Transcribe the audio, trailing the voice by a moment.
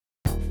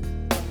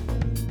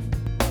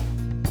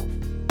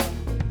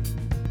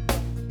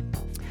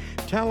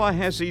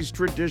Tallahassee's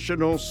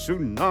traditional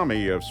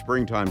tsunami of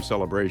springtime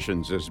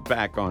celebrations is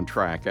back on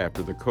track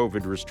after the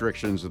COVID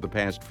restrictions of the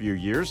past few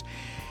years.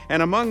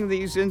 And among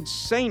these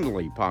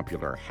insanely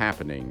popular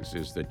happenings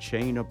is the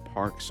Chain of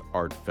Parks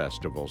Art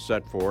Festival,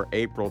 set for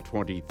April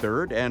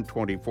 23rd and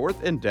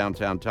 24th in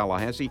downtown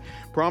Tallahassee,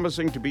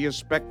 promising to be a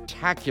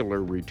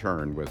spectacular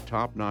return with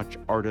top-notch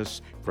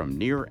artists from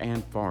near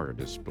and far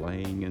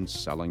displaying and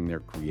selling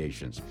their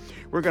creations.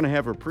 We're going to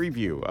have a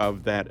preview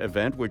of that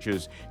event, which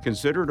is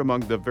considered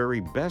among the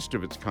very best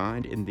of its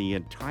kind in the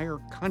entire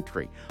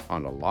country,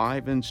 on a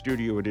live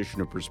in-studio edition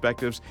of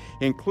Perspectives,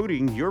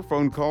 including your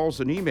phone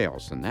calls and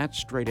emails. And that's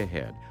straight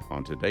ahead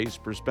on today's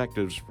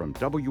Perspectives from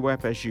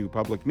WFSU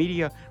Public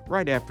Media,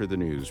 right after the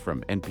news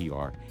from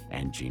NPR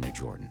and Gina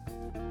Jordan.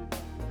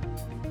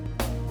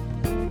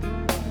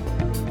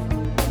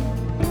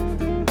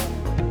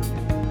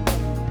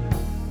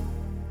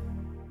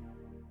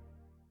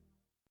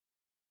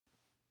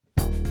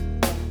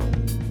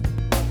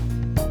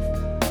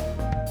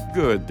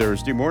 Good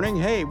Thursday morning.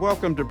 Hey,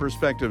 welcome to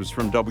Perspectives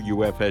from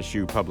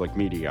WFSU Public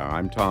Media.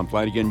 I'm Tom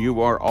Flanagan.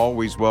 You are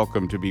always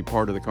welcome to be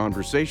part of the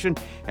conversation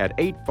at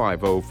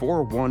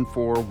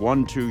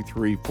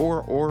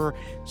 850-414-1234 or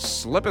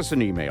slip us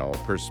an email,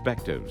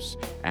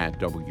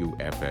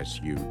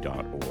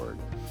 perspectives@wfsu.org.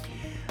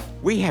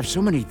 We have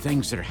so many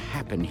things that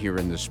happen here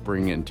in the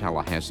spring in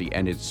Tallahassee,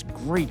 and it's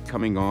great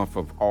coming off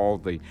of all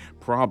the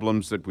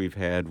problems that we've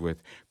had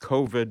with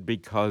COVID,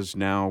 because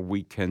now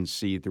we can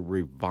see the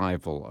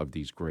revival of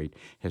these great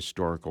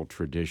historical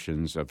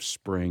traditions of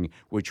spring,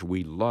 which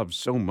we love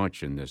so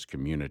much in this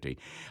community.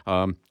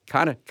 Kind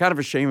of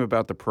a shame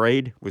about the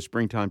parade with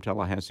Springtime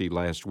Tallahassee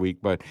last week,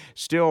 but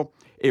still,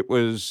 it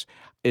was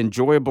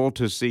enjoyable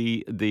to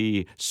see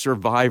the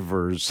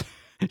survivors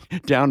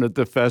down at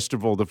the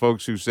festival, the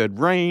folks who said,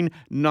 rain,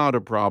 not a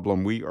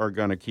problem. We are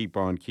going to keep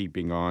on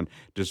keeping on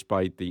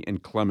despite the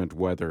inclement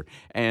weather.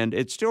 And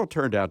it still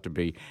turned out to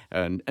be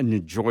an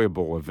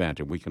enjoyable event,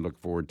 and we can look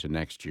forward to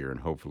next year and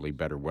hopefully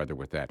better weather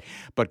with that.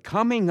 But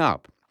coming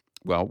up,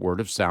 well,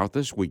 Word of South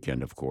this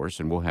weekend, of course,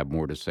 and we'll have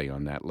more to say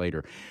on that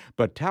later.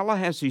 But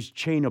Tallahassee's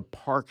Chain of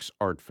Parks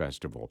Art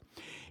Festival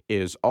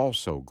is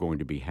also going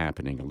to be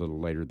happening a little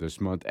later this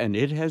month, and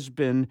it has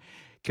been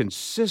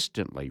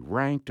consistently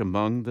ranked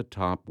among the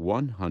top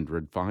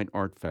 100 fine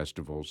art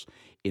festivals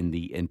in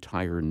the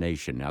entire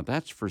nation. Now,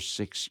 that's for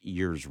 6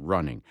 years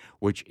running,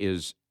 which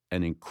is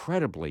an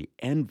incredibly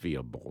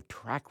enviable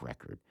track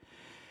record.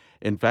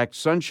 In fact,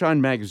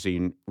 Sunshine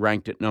Magazine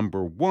ranked it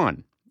number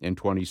 1 in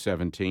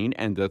 2017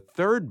 and the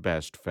third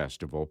best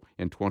festival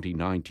in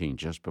 2019,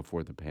 just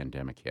before the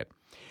pandemic hit.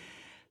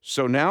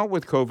 So now,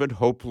 with COVID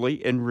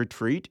hopefully in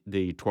retreat,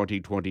 the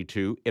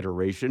 2022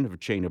 iteration of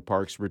Chain of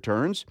Parks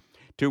returns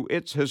to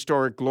its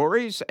historic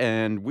glories,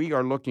 and we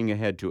are looking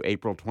ahead to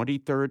April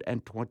 23rd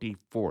and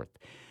 24th.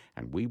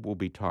 And we will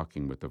be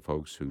talking with the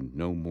folks who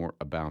know more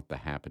about the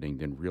happening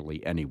than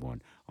really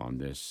anyone on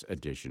this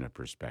edition of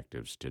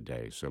Perspectives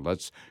today. So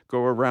let's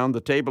go around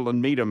the table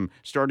and meet them,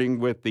 starting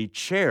with the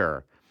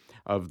chair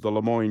of the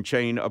LeMoyne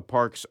Chain of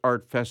Parks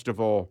Art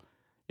Festival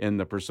in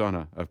the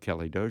persona of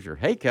Kelly Dozier.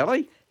 Hey,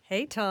 Kelly.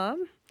 Hey,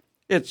 Tom.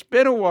 It's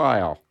been a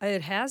while.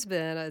 It has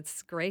been.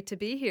 It's great to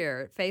be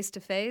here,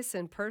 face-to-face,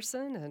 in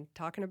person, and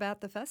talking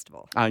about the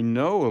festival. I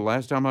know.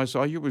 Last time I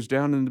saw you was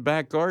down in the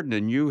back garden,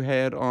 and you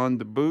had on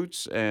the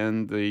boots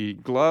and the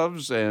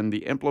gloves and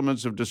the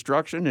implements of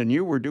destruction, and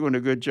you were doing a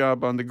good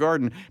job on the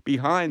garden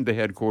behind the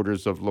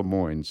headquarters of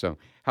LeMoyne. So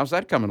how's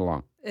that coming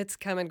along? It's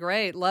coming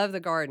great. Love the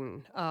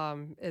garden.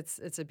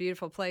 It's a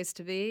beautiful place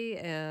to be,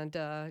 and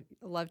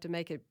love to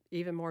make it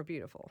even more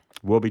beautiful.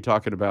 We'll be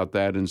talking about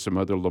that and some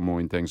other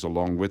LeMoyne things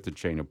along with the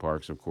Chain of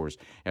Parks, of course,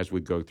 as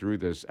we go through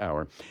this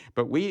hour.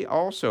 But we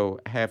also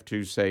have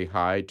to say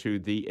hi to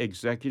the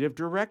executive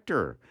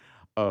director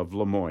of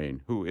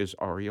LeMoyne, who is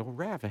Arielle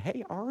Raff.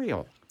 Hey,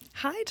 Arielle.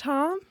 Hi,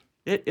 Tom.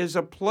 It is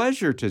a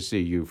pleasure to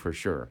see you for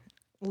sure.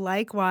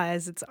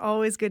 Likewise. It's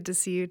always good to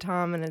see you,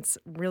 Tom, and it's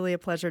really a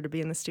pleasure to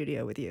be in the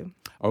studio with you.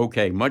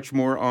 Okay, much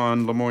more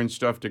on LeMoyne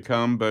stuff to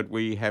come, but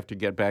we have to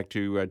get back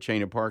to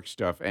Chain of Parks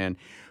stuff. And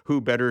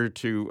who better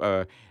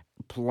to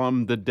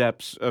plumb the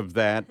depths of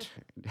that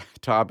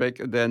topic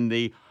than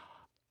the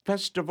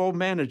festival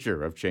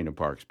manager of Chain of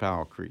Parks,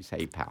 Powell Kreis.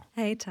 Hey, Powell.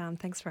 Hey, Tom.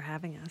 Thanks for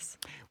having us.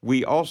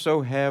 We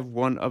also have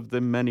one of the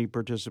many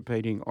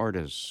participating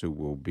artists who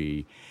will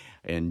be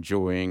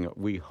enjoying,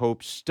 we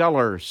hope,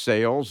 stellar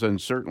sales and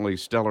certainly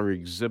stellar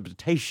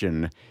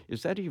exhibition.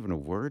 Is that even a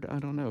word? I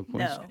don't know.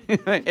 No.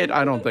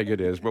 I don't think it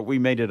is, but we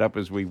made it up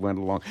as we went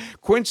along.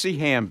 Quincie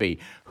Hamby,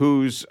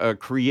 whose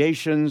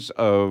creations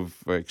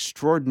of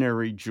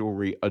extraordinary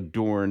jewelry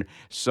adorn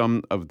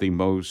some of the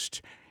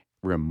most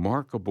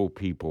remarkable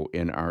people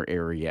in our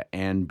area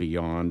and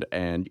beyond.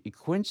 And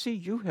Quincie,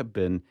 you have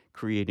been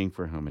creating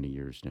for how many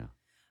years now?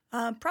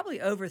 Probably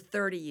over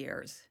 30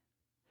 years.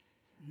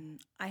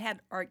 I had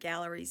art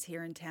galleries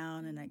here in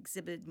town, and I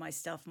exhibited my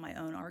stuff in my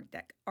own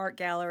art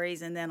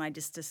galleries, and then I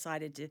just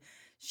decided to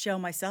show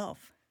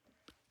myself.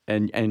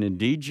 And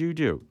indeed you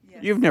do.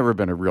 Yes. You've never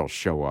been a real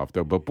show-off,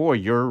 though, but boy,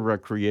 your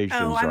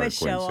creations Oh, I'm are, a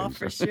show-off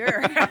for Quincy.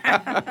 sure.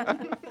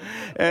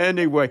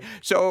 Anyway,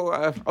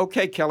 so,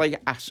 okay, Kelly,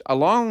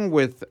 along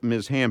with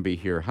Ms. Hamby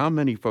here, how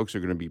many folks are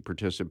going to be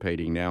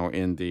participating now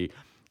in the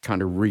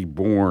kind of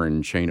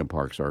reborn Chain of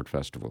Parks Art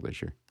Festival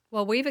this year?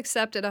 Well, we've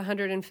accepted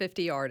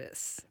 150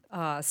 artists.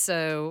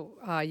 So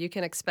you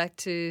can expect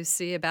to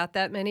see about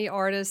that many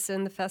artists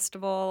in the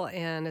festival,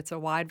 and it's a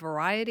wide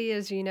variety,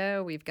 as you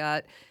know. We've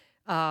got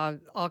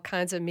all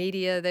kinds of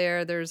media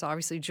there. There's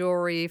obviously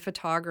jewelry,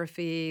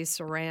 photography,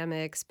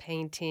 ceramics,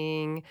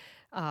 painting,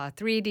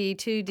 3D,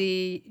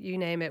 2D, you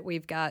name it.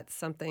 We've got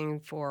something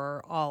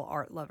for all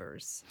art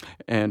lovers.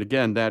 And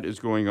again, that is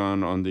going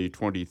on the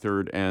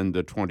 23rd and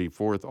the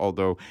 24th,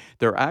 although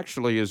there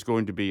actually is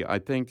going to be, I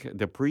think,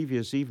 the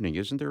previous evening.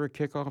 Isn't there a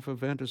kickoff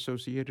event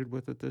associated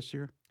with it this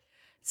year?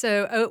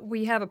 So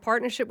we have a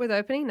partnership with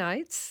Opening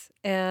Nights,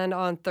 and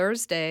on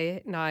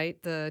Thursday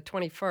night, the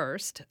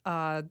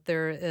 21st,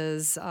 there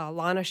is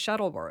Lana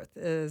Shuttleworth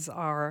is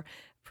our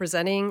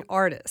presenting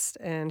artist,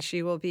 and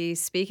she will be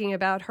speaking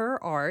about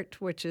her art,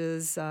 which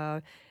is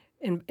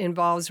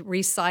involves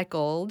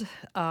recycled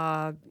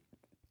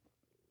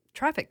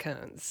traffic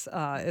cones,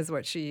 is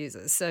what she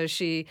uses. So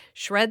she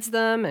shreds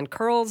them and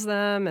curls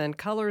them and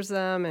colors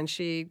them, and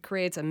she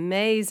creates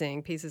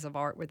amazing pieces of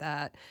art with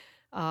that.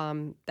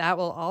 That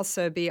will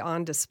also be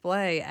on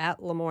display at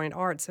LeMoyne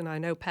Arts, and I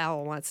know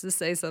Powell wants to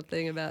say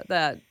something about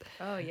that.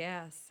 Oh,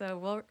 yeah. So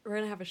we're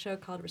going to have a show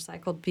called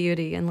Recycled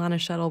Beauty, and Lana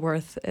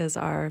Shuttleworth is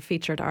our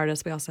featured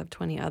artist. We also have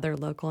 20 other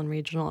local and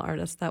regional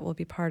artists that will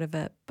be part of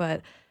it,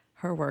 but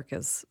her work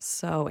is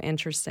so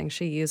interesting.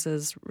 She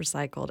uses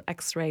recycled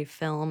X-ray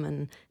film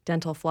and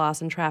dental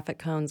floss and traffic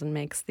cones and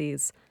makes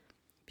these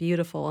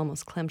beautiful,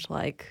 almost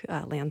Klimt-like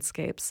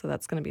landscapes. So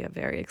that's going to be a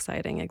very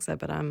exciting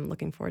exhibit. I'm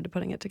looking forward to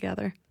putting it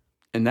together.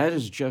 And that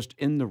is just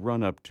in the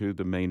run-up to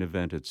the main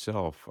event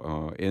itself,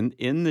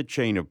 in the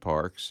chain of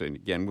parks, and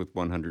again with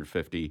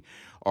 150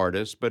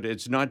 artists. But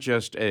it's not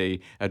just a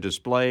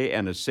display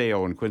and a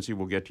sale, and Quincy,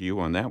 we'll get to you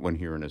on that one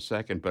here in a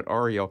second. But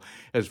Arielle,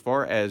 as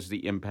far as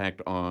the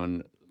impact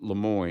on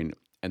LeMoyne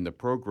and the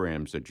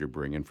programs that you're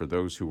bringing, for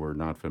those who are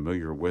not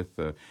familiar with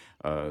the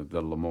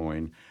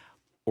LeMoyne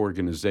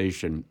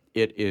organization,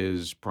 it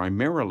is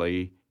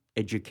primarily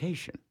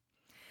education.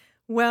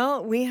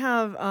 Well, we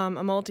have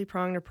a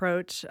multi-pronged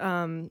approach.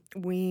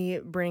 We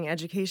bring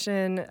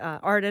education,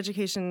 art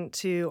education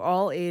to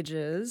all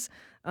ages.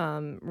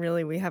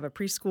 Really, we have a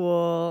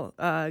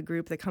preschool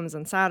group that comes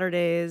on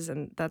Saturdays,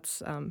 and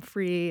that's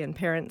free, and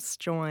parents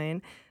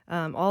join.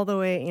 All the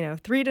way,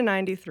 3 to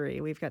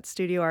 93. We've got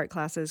studio art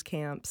classes,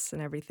 camps,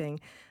 and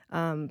everything.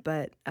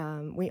 But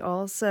we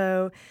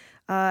also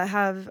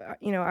have,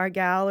 our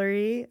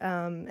gallery,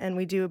 and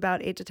we do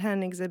about 8 to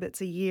 10 exhibits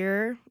a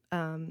year.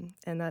 And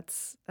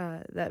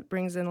that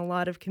brings in a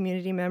lot of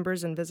community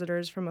members and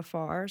visitors from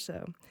afar.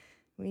 So,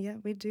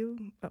 we do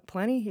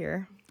plenty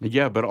here.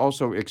 Yeah, but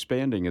also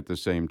expanding at the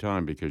same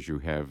time, because you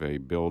have a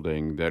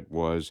building that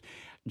was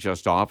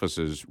just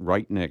offices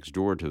right next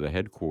door to the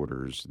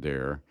headquarters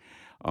there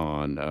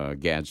on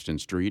Gadsden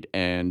Street,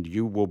 and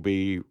you will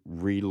be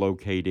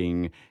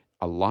relocating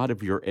a lot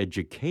of your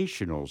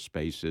educational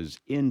spaces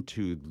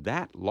into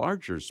that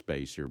larger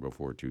space here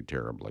before too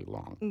terribly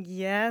long.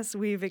 Yes,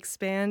 we've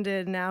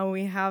expanded. Now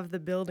we have the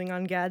building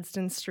on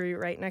Gadsden Street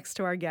right next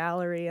to our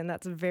gallery, and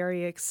that's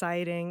very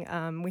exciting.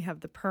 We have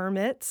the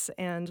permits,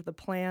 and the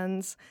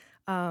plans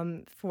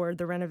for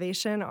the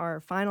renovation are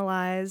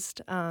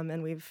finalized,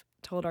 and we've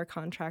told our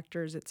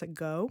contractors it's a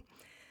go.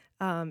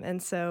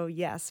 And so,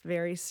 yes,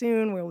 very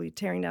soon we'll be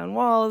tearing down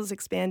walls,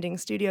 expanding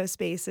studio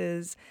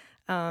spaces,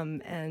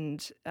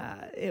 and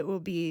it will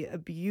be a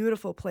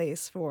beautiful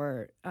place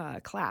for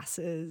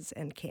classes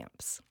and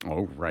camps.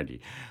 Alrighty.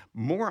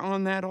 More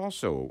on that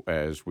also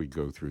as we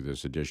go through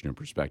this edition of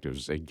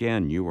Perspectives.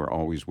 Again, you are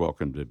always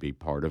welcome to be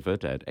part of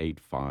it at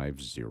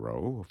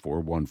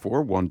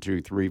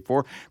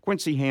 850-414-1234.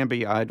 Quincie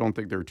Hamby, I don't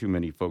think there are too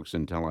many folks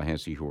in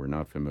Tallahassee who are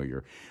not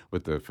familiar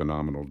with the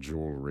phenomenal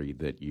jewelry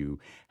that you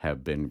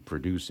have been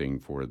producing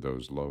for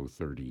those low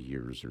 30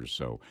 years or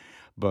so.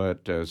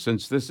 But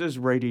since this is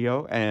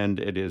radio and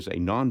it is a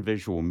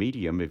non-visual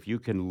medium, if you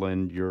can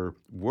lend your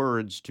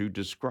words to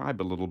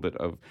describe a little bit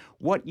of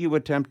what you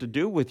attempt to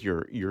do with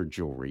your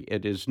jewelry.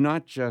 It is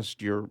not just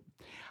your,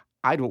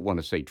 I don't want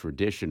to say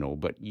traditional,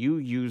 but you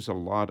use a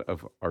lot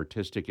of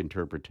artistic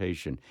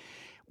interpretation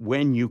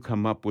when you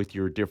come up with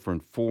your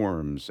different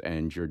forms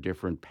and your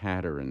different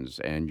patterns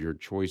and your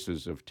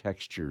choices of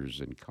textures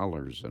and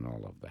colors and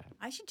all of that.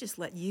 I should just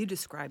let you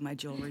describe my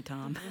jewelry,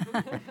 Tom.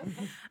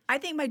 I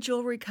think my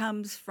jewelry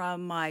comes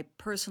from my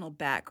personal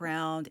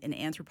background in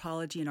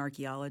anthropology and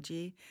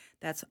archaeology.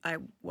 That's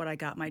what I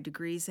got my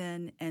degrees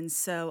in. And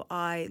so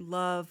I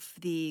love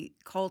the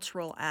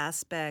cultural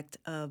aspect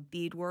of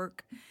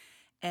beadwork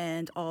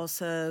and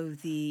also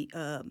the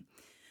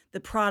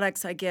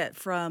products I get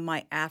from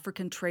my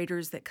African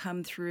traders that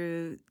come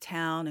through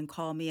town and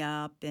call me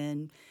up.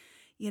 And,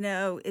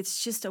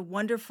 it's just a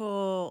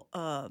wonderful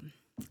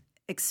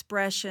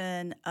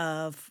expression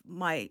of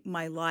my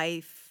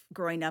life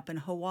growing up in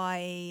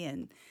Hawaii,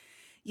 and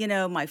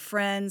my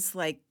friends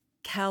like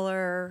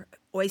Keller,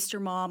 Oyster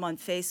Mom on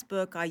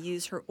Facebook. I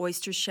use her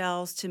oyster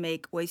shells to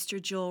make oyster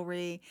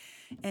jewelry.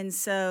 And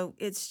so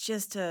it's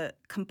just a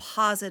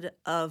composite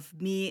of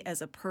me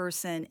as a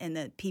person and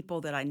the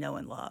people that I know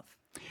and love.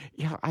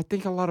 Yeah, I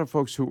think a lot of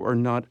folks who are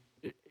not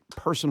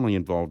personally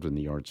involved in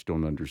the arts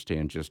don't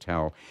understand just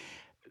how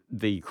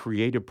the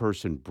creative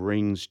person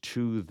brings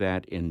to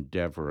that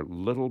endeavor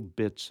little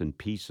bits and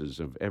pieces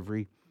of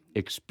every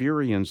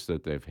experience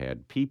that they've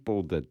had,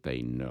 people that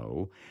they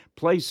know,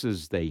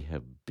 places they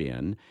have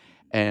been,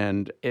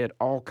 and it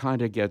all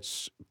kind of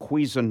gets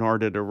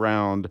Cuisinarted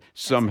around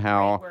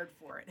somehow. That's a great word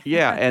for it.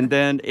 Yeah, and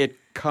then it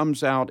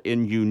comes out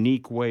in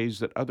unique ways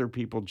that other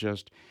people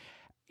just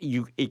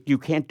you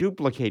can't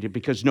duplicate it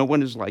because no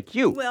one is like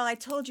you. Well, I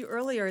told you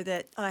earlier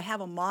that I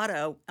have a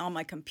motto on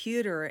my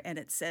computer, and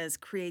it says,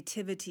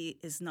 creativity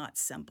is not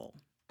simple.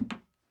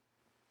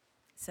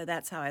 So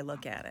that's how I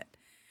look at it.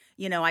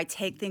 I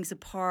take things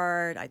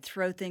apart, I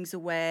throw things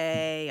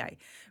away, I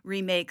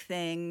remake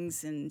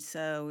things, and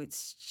so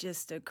it's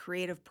just a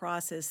creative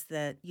process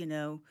that,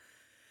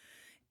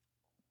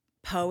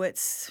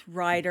 poets,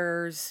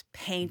 writers,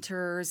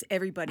 painters,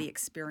 everybody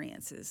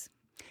experiences.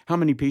 How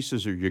many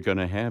pieces are you going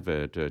to have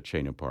at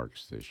Chain of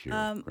Parks this year?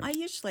 I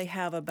usually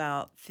have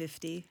about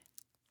 50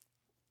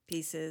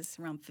 pieces,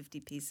 around 50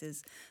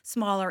 pieces.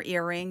 Smaller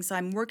earrings.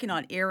 I'm working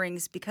on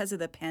earrings because of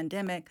the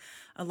pandemic.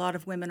 A lot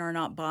of women are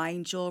not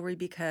buying jewelry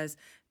because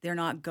they're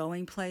not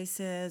going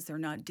places, they're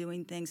not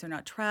doing things, they're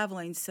not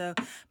traveling.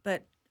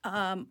 But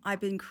I've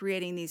been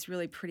creating these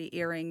really pretty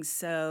earrings,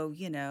 so,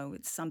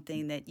 it's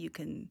something that you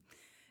can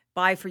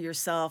buy for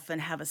yourself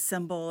and have a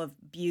symbol of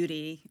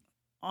beauty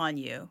on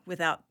you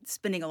without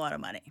spending a lot of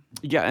money.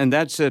 Yeah, and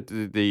that's it.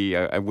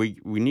 We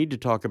need to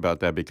talk about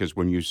that because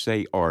when you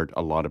say art,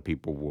 a lot of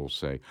people will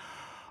say,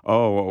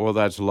 "Oh, well,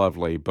 that's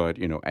lovely," but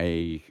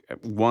a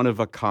one of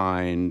a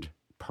kind,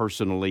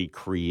 personally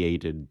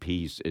created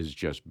piece is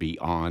just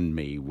beyond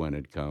me when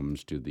it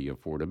comes to the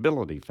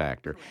affordability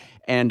factor,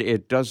 and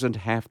it doesn't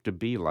have to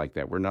be like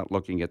that. We're not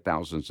looking at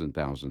thousands and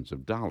thousands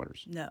of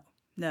dollars.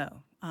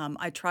 No.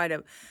 I try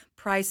to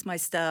price my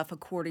stuff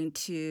according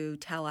to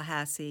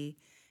Tallahassee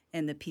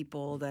and the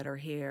people that are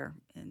here,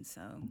 and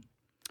so.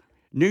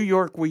 New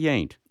York, we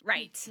ain't.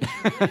 Right.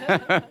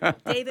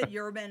 David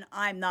Urban,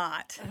 I'm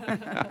not.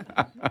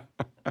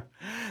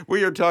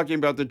 We are talking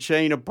about the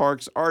Chain of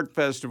Parks Art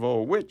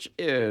Festival, which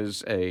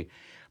is a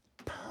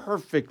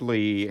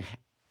perfectly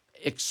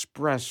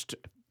expressed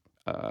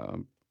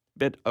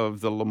bit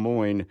of the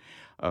LeMoyne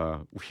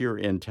here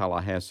in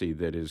Tallahassee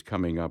that is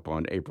coming up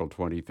on April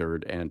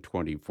 23rd and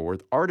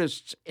 24th.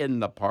 Artists in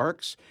the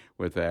Parks,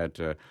 with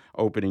that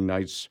opening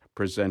nights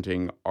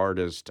presenting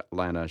artist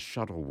Lana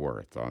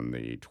Shuttleworth on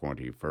the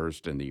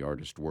 21st and the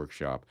Artist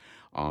Workshop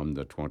on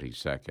the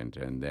 22nd.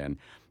 And then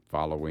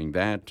following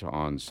that,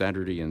 on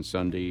Saturday and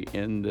Sunday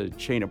in the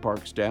Chain of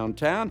Parks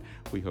downtown,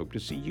 we hope to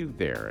see you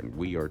there. And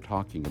we are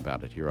talking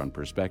about it here on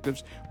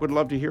Perspectives. Would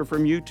love to hear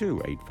from you,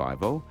 too.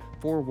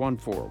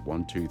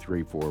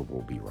 850-414-1234.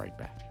 We'll be right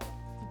back.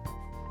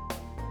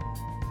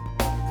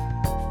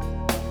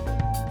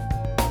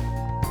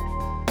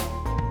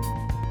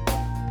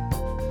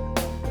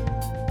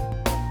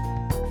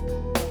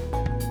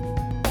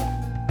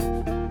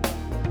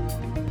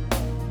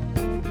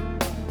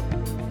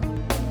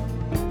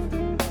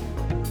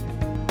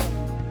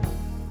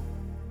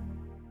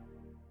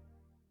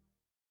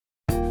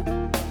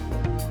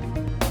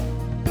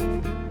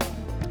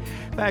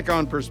 Back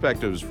on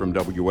Perspectives from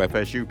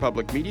WFSU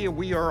Public Media,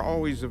 we are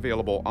always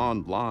available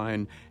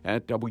online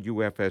at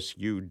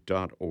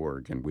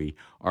WFSU.org, and we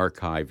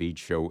archive each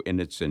show in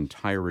its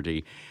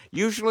entirety,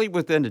 usually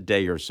within a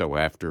day or so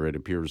after it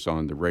appears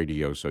on the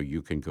radio, so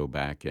you can go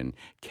back and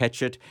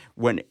catch it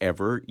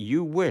whenever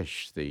you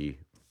wish. The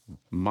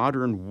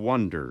modern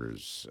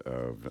wonders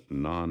of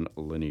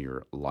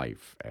nonlinear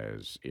life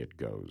as it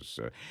goes.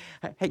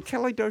 Hey,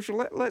 Kelly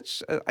Dozier,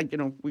 let's,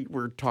 we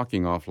were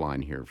talking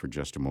offline here for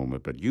just a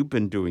moment, but you've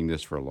been doing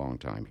this for a long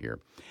time here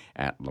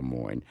at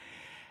LeMoyne.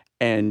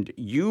 And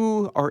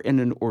you are in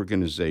an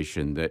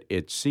organization that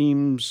it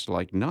seems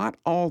like not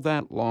all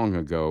that long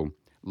ago,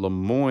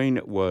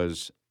 LeMoyne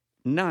was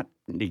not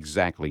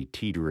exactly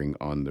teetering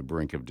on the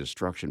brink of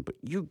destruction, but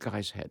you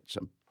guys had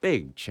some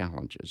big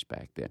challenges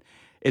back then.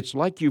 It's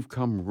like you've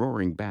come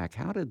roaring back.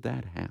 How did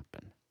that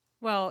happen?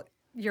 Well,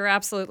 you're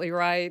absolutely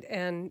right.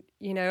 And,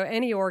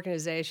 any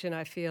organization,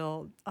 I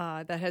feel,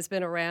 that has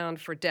been around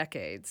for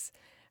decades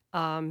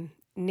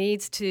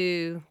needs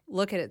to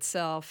look at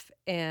itself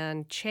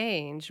and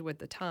change with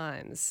the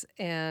times.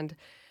 And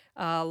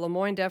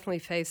LeMoyne definitely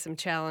faced some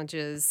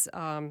challenges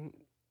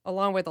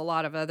along with a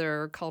lot of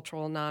other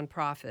cultural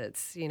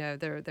nonprofits.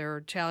 There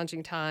are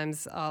challenging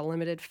times,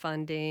 limited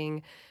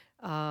funding,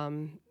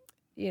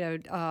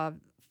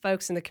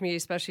 folks in the community,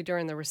 especially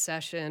during the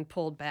recession,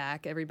 pulled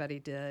back. Everybody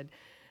did.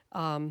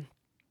 But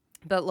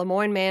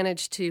LeMoyne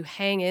managed to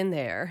hang in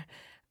there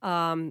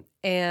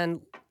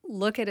and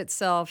look at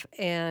itself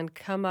and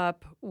come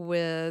up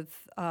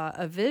with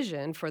a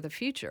vision for the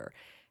future.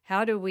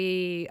 How do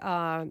we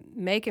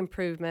make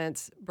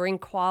improvements, bring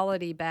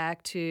quality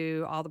back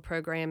to all the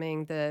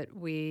programming that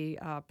we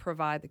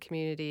provide the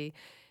community,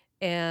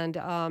 and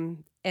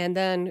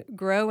then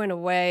grow in a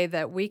way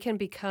that we can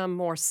become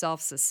more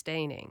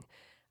self-sustaining?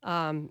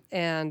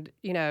 And,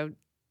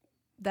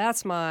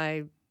 that's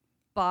my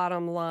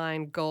bottom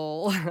line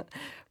goal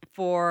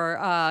for,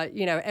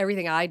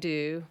 everything I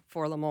do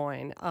for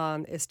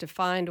LeMoyne is to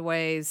find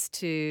ways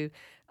to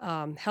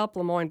help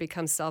LeMoyne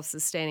become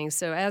self-sustaining.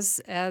 So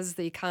as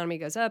the economy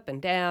goes up and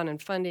down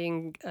and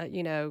funding,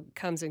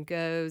 comes and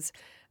goes,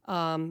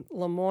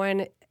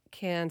 LeMoyne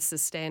can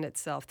sustain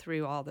itself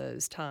through all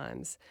those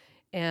times.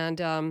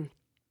 And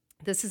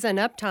this is an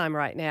uptime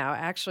right now.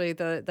 Actually,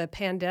 the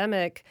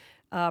pandemic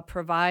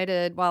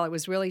provided, while it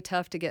was really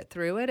tough to get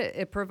through it,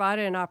 it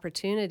provided an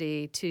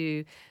opportunity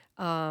to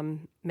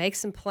make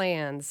some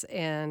plans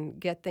and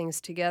get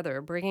things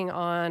together, bringing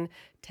on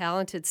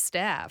talented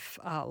staff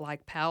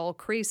like Powell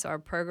Kreis, our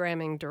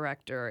programming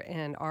director,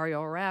 and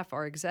Arielle Raff,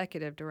 our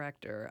executive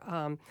director.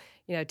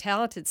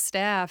 Talented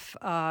staff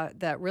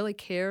that really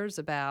cares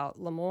about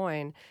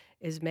LeMoyne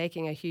is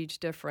making a huge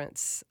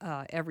difference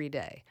every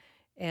day.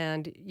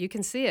 And you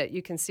can see it.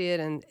 You can see it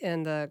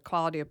in the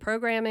quality of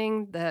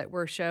programming that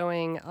we're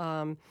showing,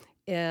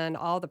 in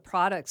all the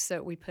products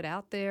that we put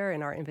out there,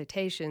 in our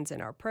invitations,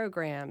 in our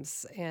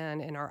programs,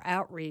 and in our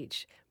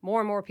outreach. More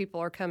and more people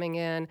are coming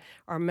in.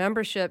 Our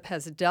membership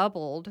has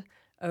doubled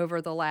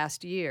over the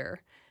last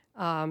year.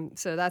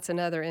 So that's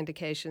another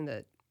indication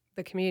that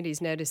the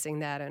community's noticing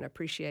that and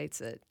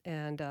appreciates it.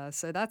 And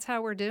so that's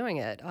how we're doing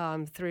it,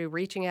 through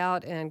reaching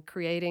out and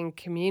creating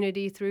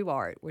community through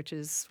art, which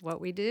is what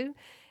we do.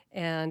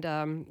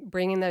 And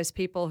bringing those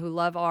people who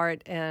love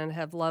art and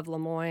have loved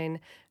LeMoyne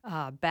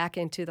back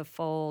into the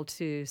fold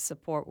to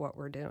support what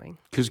we're doing.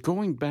 Because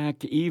going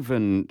back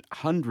even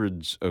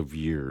hundreds of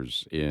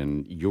years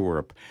in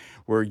Europe,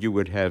 where you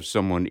would have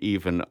someone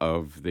even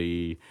of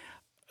the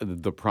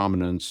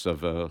prominence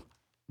of a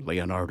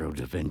Leonardo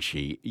da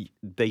Vinci,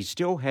 they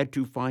still had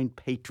to find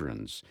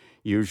patrons.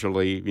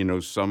 Usually,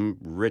 some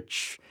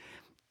rich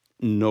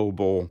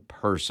noble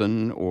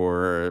person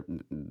or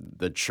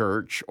the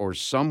church or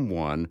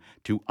someone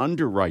to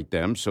underwrite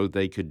them so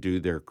they could do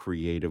their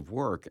creative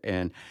work.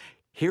 And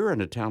here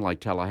in a town like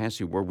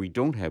Tallahassee, where we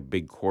don't have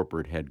big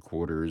corporate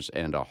headquarters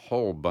and a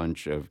whole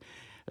bunch of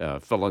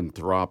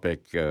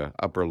philanthropic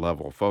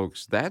upper-level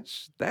folks,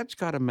 that's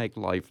got to make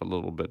life a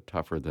little bit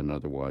tougher than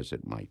otherwise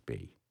it might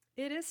be.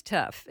 It is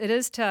tough.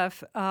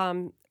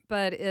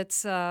 But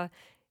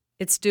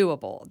it's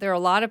doable. There are a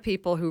lot of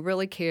people who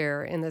really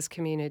care in this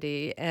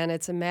community, and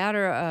it's a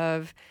matter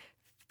of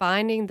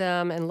finding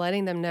them and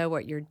letting them know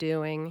what you're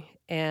doing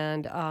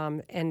and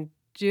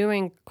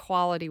doing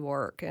quality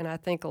work. And I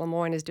think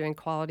LeMoyne is doing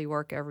quality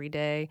work every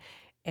day,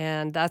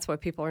 and that's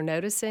what people are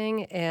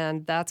noticing,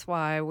 and that's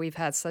why we've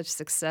had such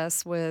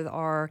success with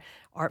our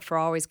Art for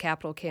Always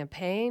capital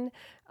campaign.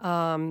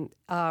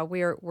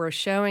 We're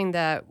showing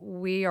that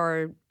we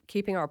are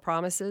keeping our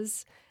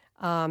promises.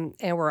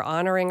 And we're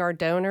honoring our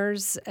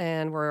donors,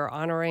 and we're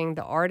honoring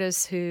the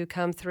artists who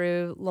come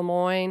through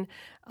LeMoyne,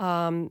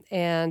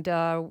 and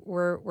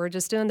we're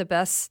just doing the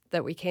best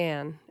that we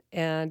can,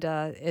 and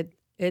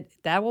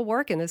that will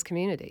work in this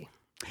community.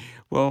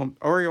 Well,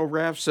 Arielle,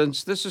 Raff,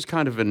 since this is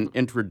kind of an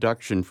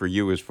introduction for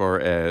you as far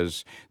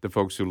as the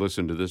folks who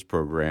listen to this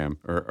program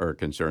are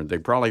concerned, they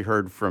probably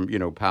heard from,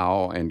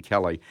 Powell and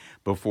Kelly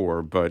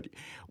before, but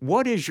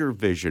what is your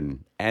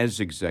vision as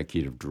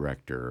executive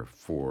director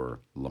for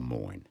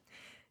LeMoyne?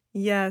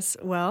 Yes,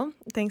 well,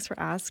 thanks for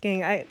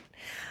asking.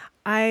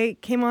 I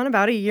came on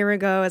about a year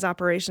ago as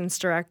operations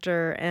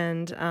director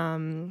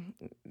and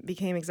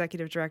became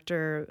executive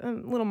director a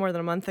little more than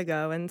a month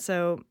ago. And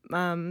so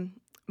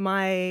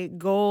my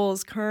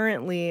goals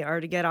currently are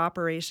to get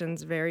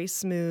operations very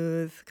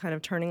smooth, kind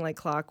of turning like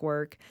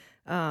clockwork,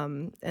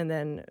 and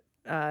then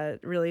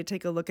really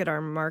take a look at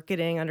our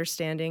marketing,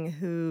 understanding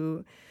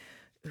who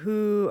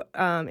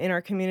in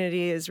our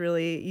community is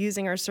really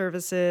using our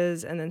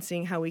services, and then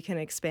seeing how we can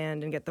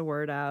expand and get the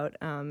word out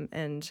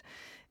and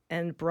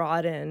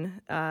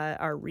broaden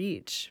our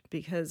reach,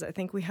 because I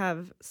think we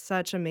have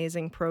such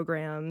amazing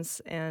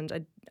programs,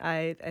 and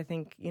I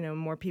think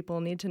more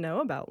people need to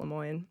know about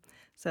LeMoyne.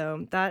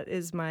 So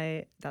that's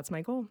my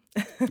goal.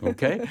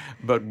 Okay,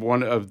 but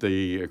one of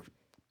the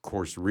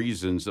course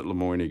reasons that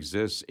LeMoyne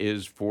exists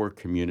is for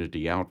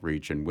community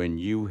outreach, and when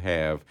you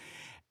have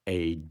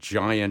a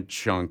giant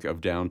chunk of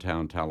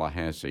downtown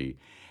Tallahassee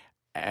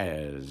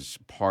as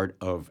part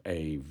of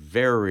a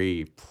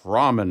very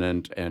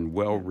prominent and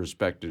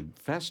well-respected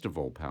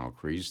festival, Powell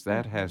Kreis,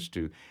 that has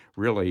to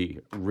really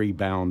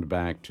rebound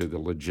back to the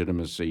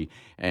legitimacy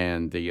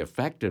and the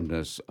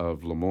effectiveness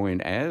of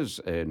LeMoyne as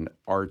an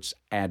arts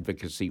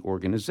advocacy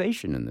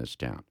organization in this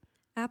town.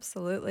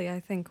 Absolutely. I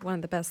think one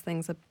of the best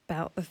things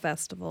about the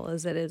festival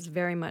is it is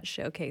very much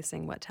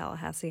showcasing what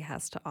Tallahassee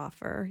has to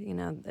offer.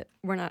 That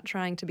we're not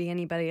trying to be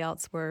anybody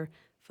else. We're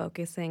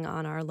focusing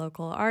on our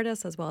local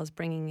artists as well as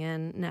bringing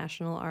in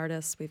national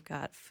artists. We've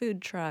got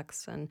food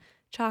trucks and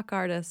chalk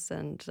artists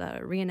and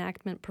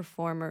reenactment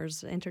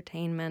performers,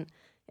 entertainment.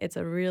 It's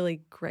a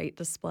really great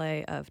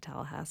display of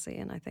Tallahassee,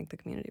 and I think the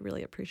community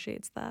really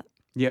appreciates that.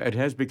 Yeah, it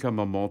has become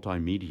a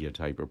multimedia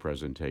type of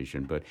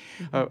presentation. But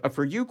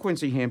for you,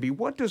 Quincie Hamby,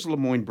 what does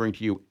LeMoyne bring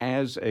to you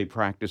as a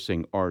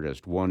practicing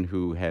artist, one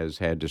who has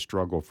had to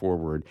struggle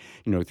forward,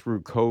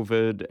 through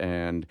COVID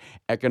and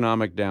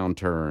economic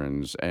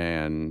downturns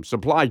and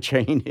supply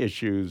chain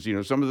issues?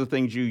 Some of the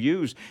things you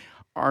use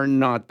are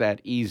not that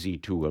easy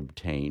to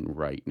obtain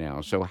right now.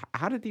 So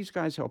how did these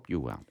guys help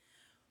you out?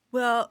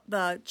 Well,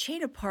 the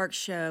Chain of Parks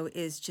show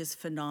is just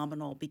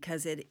phenomenal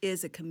because it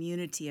is a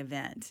community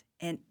event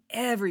and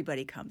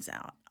everybody comes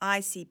out. I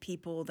see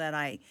people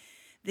that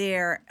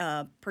they're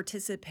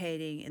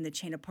participating in the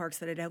Chain of Parks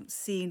that I don't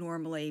see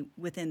normally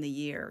within the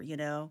year,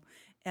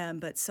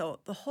 but so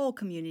the whole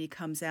community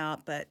comes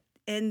out,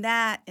 and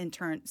that in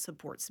turn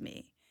supports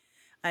me.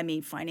 I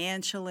mean,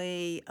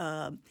 financially,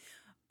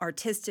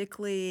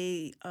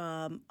 artistically,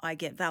 I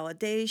get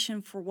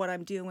validation for what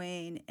I'm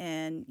doing.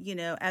 And,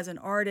 as an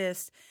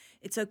artist,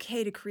 it's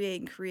okay to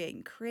create and create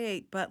and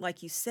create. But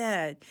like you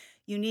said,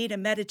 you need a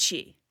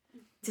Medici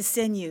to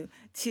send you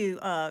to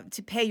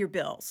pay your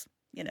bills.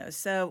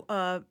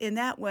 So in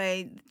that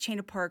way, Chain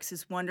of Parks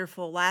is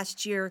wonderful.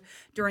 Last year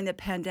during the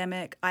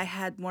pandemic, I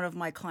had one of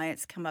my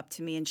clients come up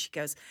to me and she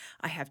goes,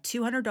 I have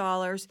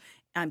 $200.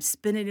 I'm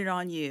spending it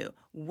on you.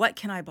 What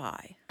can I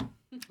buy?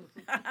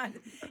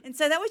 And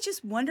so that was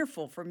just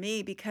wonderful for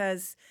me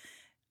because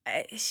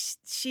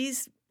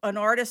she's an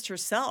artist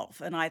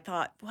herself. And I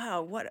thought,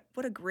 wow, what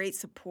a great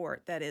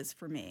support that is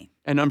for me.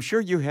 And I'm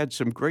sure you had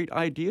some great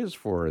ideas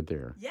for her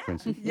there. Yeah,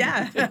 Quincie.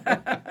 yeah,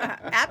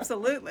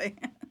 absolutely.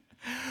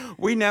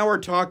 We now are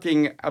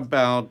talking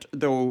about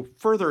the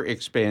further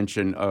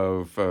expansion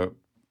of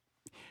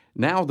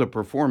now the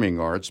performing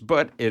arts,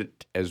 but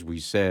it, as we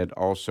said,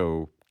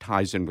 also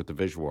ties in with the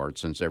visual arts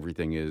since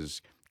everything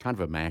is kind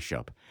of a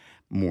mashup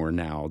more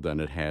now than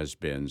it has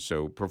been.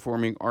 So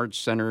Performing Arts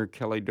Center,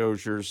 Kelly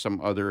Dozier,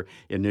 some other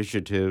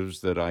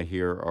initiatives that I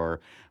hear are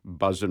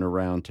buzzing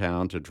around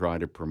town to try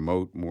to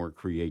promote more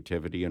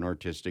creativity and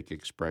artistic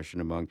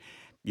expression among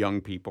young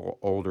people,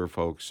 older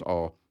folks,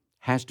 all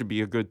has to be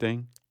a good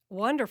thing.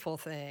 Wonderful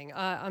thing.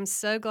 I'm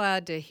so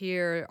glad to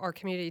hear our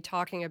community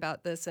talking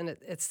about this, and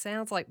it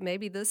sounds like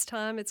maybe this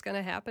time it's going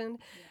to happen.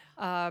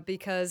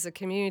 Because the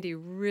community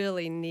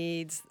really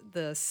needs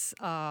this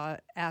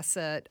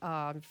asset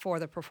for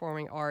the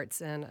performing arts.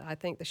 And I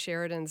think the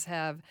Sheridans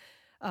have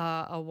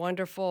a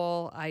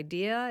wonderful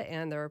idea,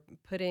 and they're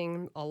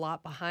putting a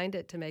lot behind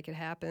it to make it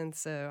happen.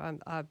 So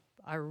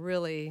I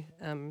really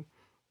am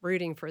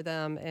rooting for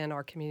them and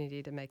our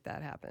community to make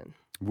that happen.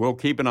 We'll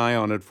keep an eye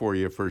on it for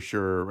you for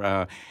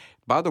sure.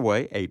 By the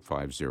way,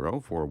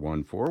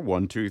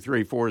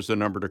 850-414-1234 is the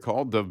number to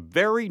call, the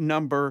very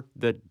number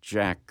that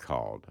Jack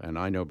called. And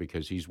I know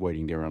because he's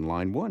waiting there on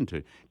line one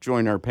to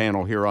join our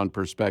panel here on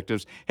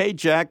Perspectives. Hey,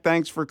 Jack,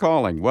 thanks for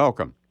calling.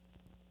 Welcome.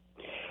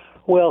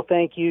 Well,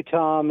 thank you,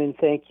 Tom, and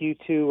thank you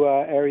to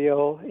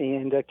Arielle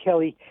and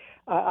Kelly.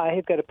 I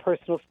have got a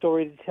personal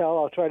story to tell.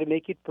 I'll try to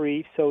make it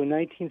brief. So in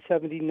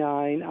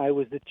 1979, I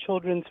was the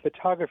children's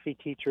photography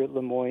teacher at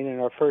LeMoyne in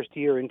our first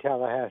year in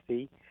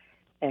Tallahassee.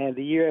 And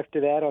the year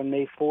after that, on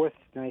May 4th,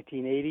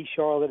 1980,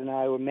 Charlotte and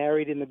I were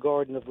married in the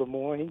garden of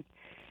LeMoyne.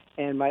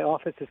 And my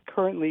office is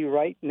currently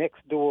right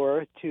next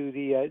door to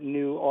the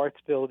new arts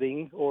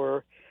building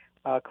or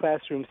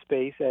classroom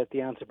space at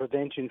the Ounce of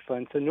Prevention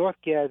Fund. So North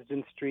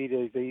Gadsden Street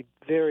is a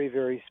very,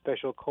 very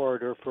special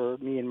corridor for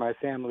me and my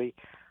family.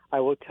 I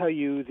will tell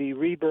you the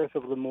rebirth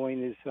of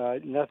LeMoyne is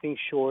nothing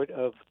short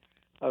of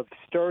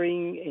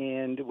stirring,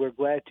 and we're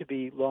glad to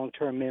be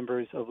long-term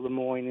members of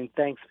LeMoyne, and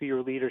thanks for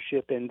your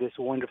leadership and this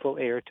wonderful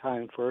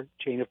airtime for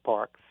Chain of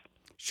Parks.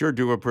 Sure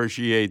do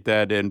appreciate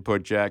that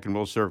input, Jack, and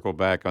we'll circle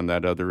back on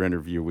that other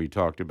interview we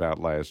talked about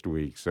last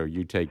week, so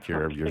you take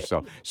care of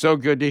yourself. So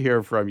good to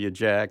hear from you,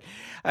 Jack.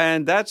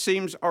 And that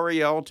seems,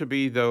 Arielle, to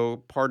be, though,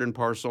 part and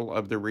parcel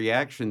of the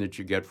reaction that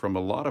you get from a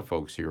lot of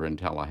folks here in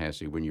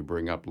Tallahassee when you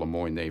bring up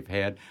LeMoyne. They've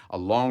had a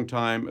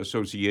long-time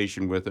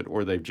association with it,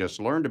 or they've just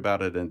learned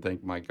about it and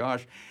think, my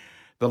gosh,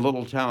 the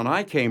little town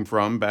I came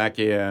from back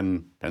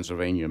in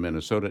Pennsylvania,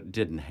 Minnesota,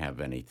 didn't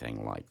have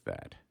anything like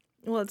that.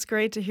 Well, it's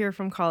great to hear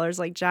from callers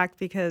like Jack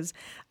because,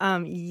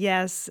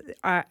 yes,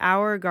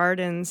 our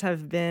gardens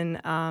have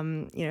been,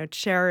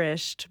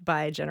 cherished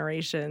by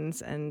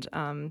generations and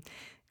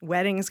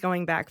weddings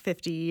going back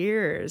 50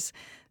 years.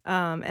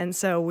 And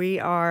so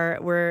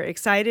we're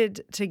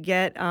excited to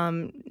get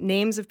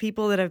names of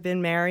people that have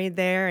been married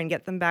there and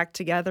get them back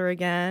together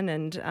again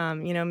and,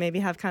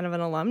 maybe have kind of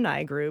an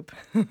alumni group.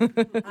 I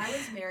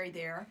was married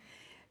there.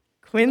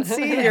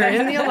 Quincie, you're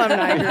in the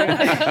alumni group.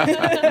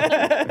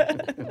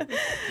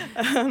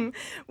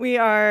 We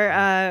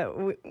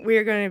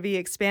are going to be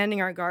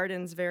expanding our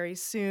gardens very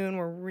soon.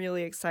 We're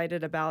really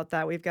excited about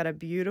that. We've got a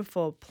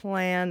beautiful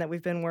plan that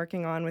we've been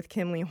working on with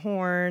Kimley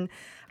Horn.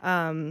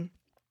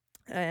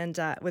 and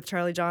with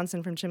Charlie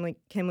Johnson from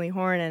Kimley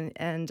Horn,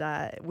 and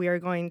we are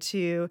going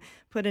to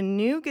put a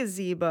new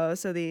gazebo.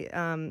 So the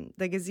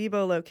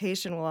gazebo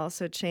location will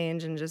also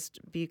change and just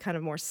be kind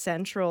of more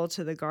central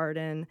to the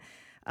garden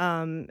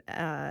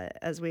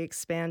as we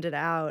expand it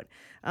out,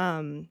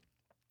 and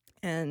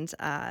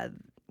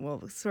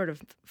we'll sort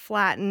of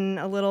flatten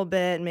a little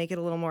bit and make it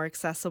a little more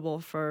accessible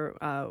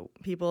for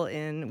people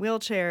in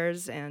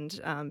wheelchairs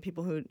and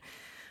people who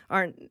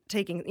aren't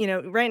taking,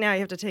 right now you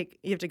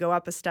have to go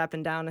up a step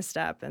and down a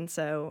step. And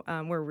so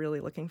we're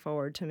really looking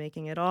forward to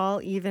making it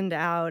all evened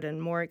out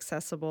and more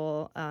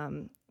accessible.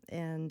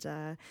 And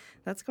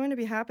that's going to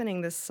be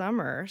happening this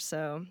summer.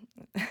 So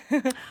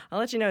I'll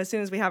let you know as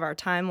soon as we have our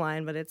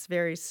timeline, but it's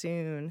very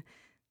soon.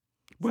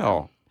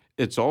 Well,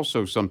 it's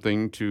also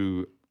something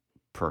to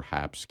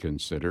perhaps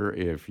consider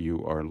if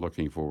you are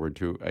looking forward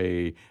to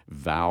a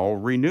vow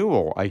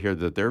renewal. I hear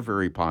that they're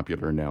very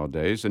popular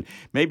nowadays, and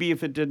maybe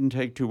if it didn't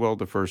take too well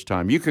the first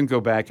time, you can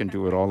go back and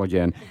do it all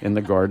again in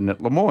the garden at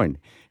LeMoyne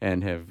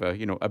and have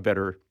a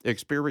better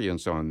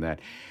experience on that.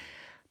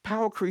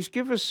 Powell Kreis,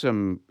 give us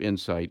some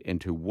insight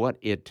into what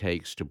it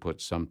takes to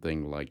put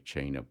something like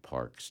Chain of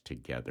Parks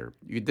together.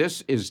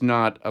 This is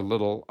not a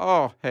little,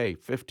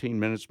 15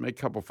 minutes, make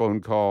a couple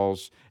phone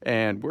calls,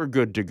 and we're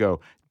good to go.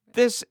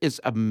 This is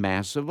a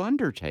massive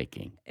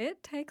undertaking.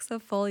 It takes a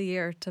full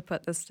year to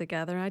put this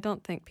together. I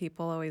don't think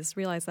people always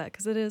realize that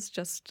because it is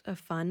just a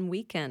fun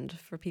weekend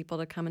for people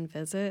to come and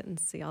visit and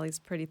see all these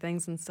pretty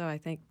things. And so I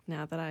think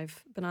now that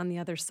I've been on the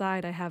other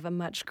side, I have a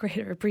much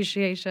greater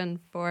appreciation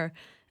for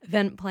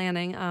event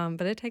planning.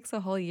 But it takes a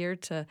whole year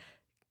to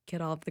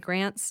get all of the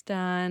grants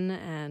done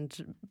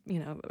and,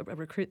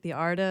 recruit the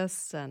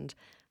artists and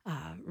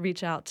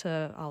reach out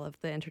to all of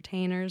the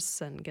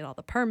entertainers and get all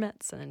the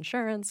permits and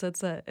insurance.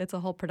 It's a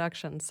whole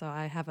production. So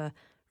I have a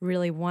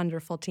really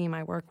wonderful team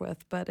I work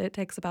with, but it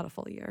takes about a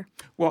full year.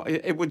 Well,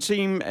 it would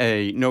seem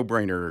a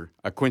no-brainer.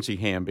 Quincie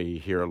Hamby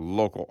here, a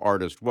local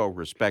artist,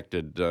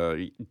 well-respected,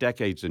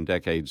 decades and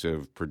decades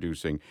of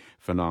producing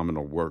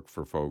phenomenal work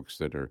for folks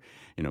that are,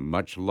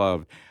 much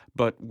loved.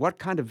 But what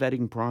kind of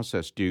vetting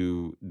process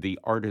do the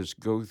artists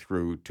go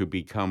through to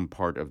become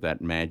part of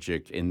that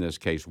magic, in this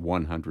case,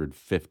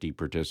 150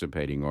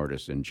 participating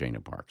artists in Chain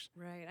of Parks?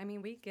 Right. I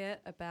mean, we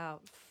get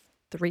about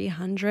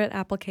 300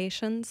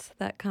 applications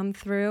that come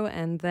through,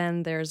 and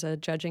then there's a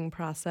judging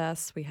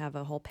process. We have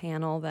a whole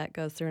panel that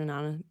goes through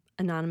and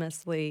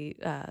anonymously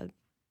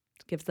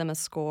gives them a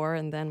score,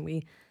 and then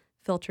we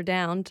filter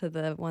down to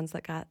the ones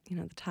that got,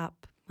 the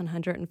top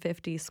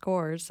 150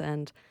 scores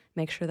and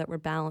make sure that we're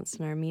balanced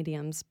in our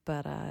mediums.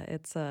 But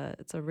it's a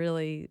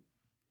really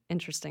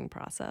interesting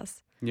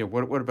process. Yeah,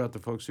 what about the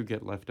folks who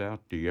get left out?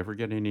 Do you ever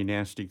get any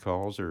nasty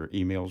calls or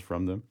emails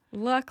from them?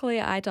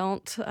 Luckily, I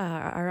don't.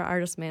 Our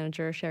artist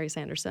manager, Sherry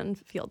Sanderson,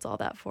 fields all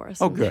that for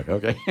us. Oh, good.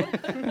 Okay.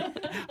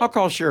 I'll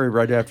call Sherry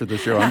right after the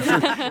show.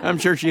 I'm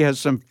sure she has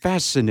some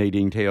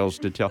fascinating tales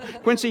to tell.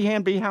 Quincie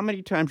Hamby, how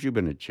many times you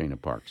been at Chain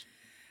of Parks?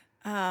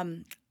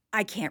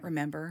 I can't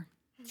remember.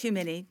 Too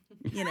many,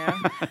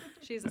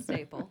 She's a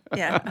staple.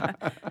 Yeah.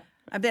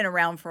 I've been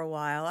around for a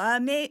while.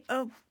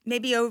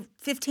 Maybe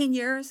 15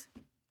 years.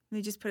 Let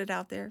me just put it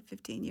out there,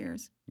 15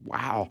 years.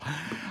 Wow.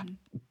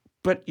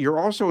 But you're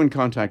also in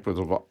contact with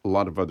a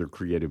lot of other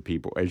creative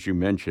people. As you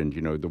mentioned,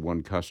 the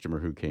one customer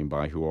who came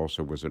by who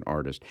also was an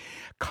artist.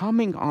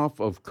 Coming off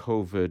of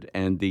COVID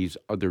and these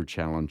other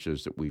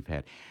challenges that we've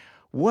had,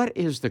 what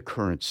is the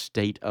current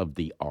state of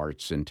the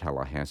arts in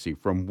Tallahassee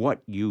from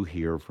what you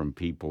hear from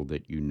people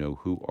that you know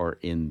who are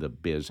in the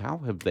biz? How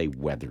have they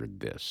weathered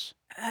this?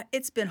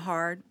 It's been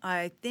hard.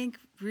 I think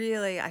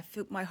really I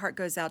feel my heart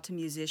goes out to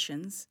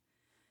musicians.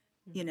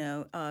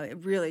 It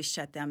really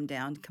shut them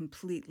down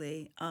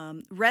completely.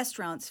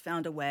 Restaurants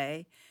found a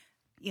way,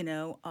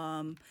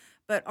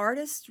 but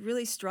artists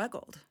really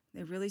struggled.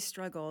 They really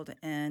struggled.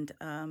 And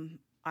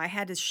I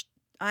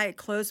had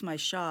closed my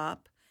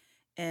shop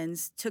and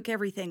took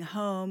everything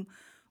home,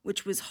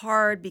 which was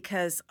hard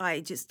because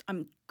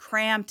I'm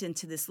cramped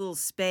into this little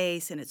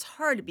space, and it's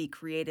hard to be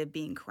creative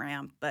being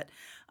cramped, but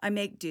I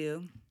make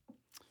do.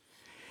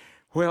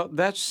 Well,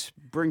 that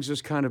brings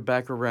us kind of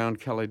back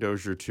around, Kelly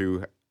Dozier,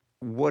 to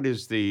what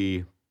is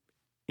in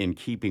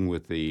keeping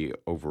with the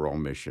overall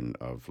mission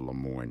of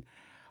LeMoyne,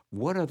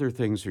 what other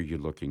things are you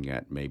looking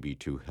at maybe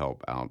to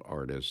help out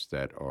artists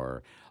that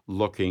are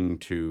looking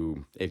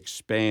to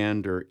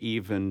expand or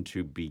even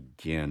to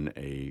begin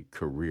a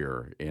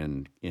career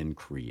in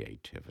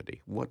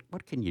creativity?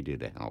 What can you do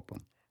to help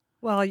them?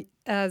 Well,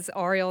 as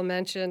Arielle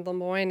mentioned,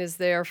 LeMoyne is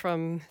there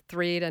from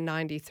 3 to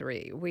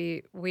 93.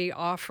 We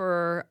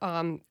offer,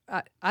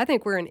 I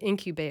think we're an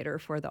incubator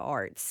for the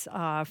arts,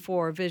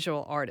 for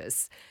visual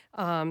artists.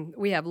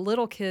 We have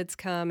little kids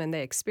come and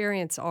they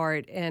experience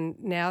art, and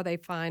now they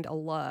find a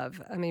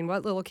love. I mean,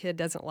 what little kid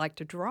doesn't like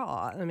to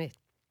draw? I mean,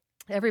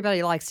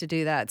 everybody likes to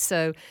do that.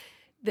 So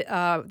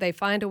they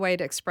find a way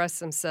to express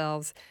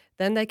themselves.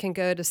 Then they can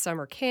go to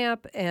summer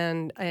camp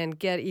and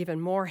get even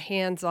more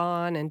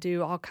hands-on and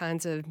do all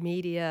kinds of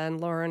media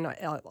and learn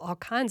all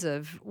kinds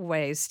of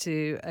ways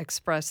to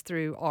express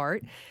through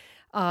art.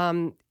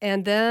 And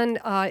then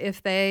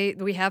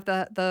we have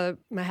the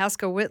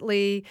Mahaska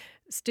Whitley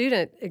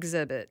student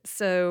exhibit.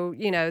 So,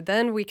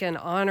 then we can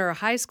honor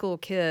high school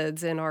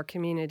kids in our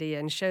community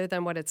and show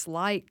them what it's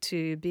like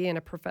to be in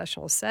a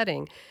professional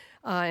setting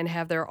and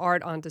have their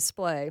art on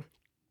display.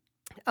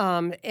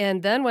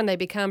 And then when they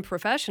become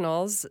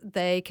professionals,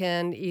 they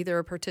can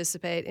either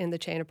participate in the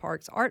Chain of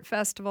Parks Art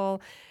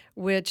Festival,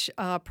 which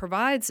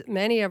provides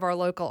many of our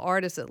local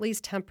artists at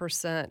least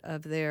 10%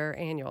 of their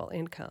annual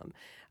income.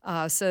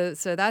 So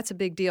that's a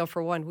big deal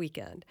for one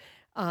weekend.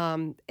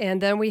 And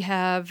then we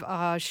have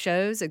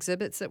shows,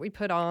 exhibits that we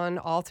put on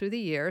all through the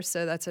year.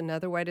 So that's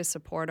another way to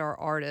support our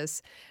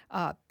artists.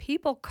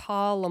 People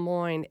call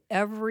LeMoyne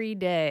every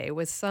day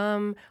with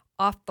some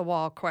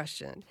off-the-wall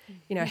question.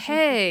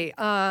 Hey,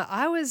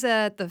 I was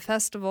at the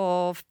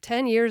festival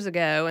 10 years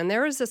ago, and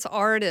there was this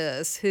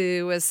artist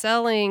who was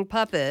selling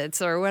puppets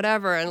or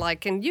whatever,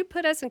 and can you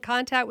put us in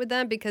contact with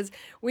them because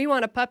we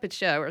want a puppet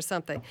show or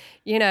something,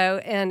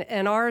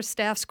 and our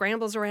staff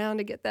scrambles around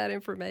to get that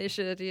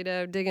information,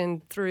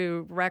 digging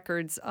through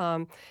records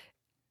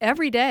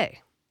every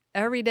day.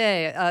 Every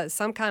day,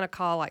 some kind of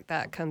call like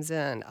that comes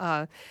in.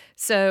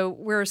 So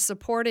we're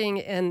supporting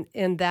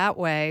in that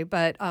way.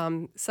 But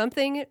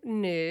something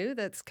new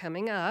that's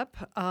coming up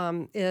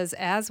is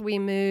as we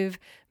move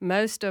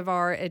most of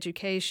our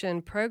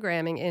education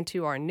programming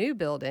into our new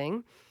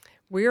building,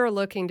 we are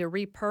looking to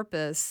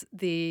repurpose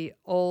the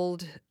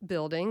old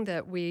building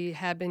that we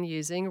have been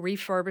using,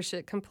 refurbish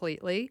it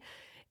completely,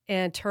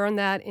 and turn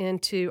that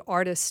into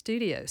artist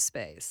studio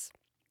space.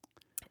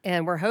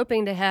 And we're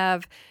hoping to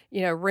have,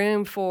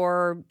 room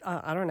for,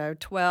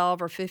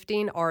 12 or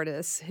 15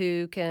 artists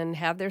who can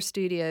have their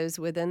studios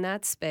within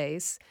that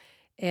space.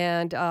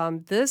 And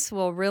this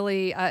will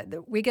really,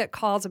 we get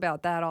calls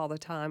about that all the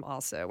time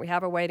also. We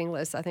have a waiting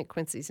list. I think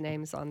Quincie's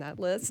name is on that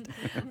list.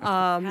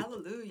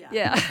 Hallelujah.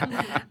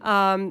 Yeah.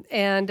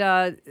 And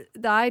the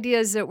idea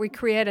is that we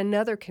create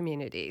another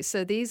community.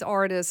 So these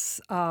artists,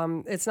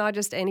 it's not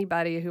just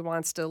anybody who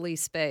wants to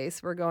lease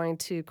space. We're going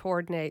to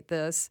coordinate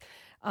this.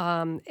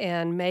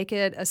 And make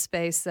it a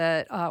space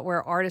that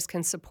where artists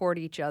can support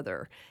each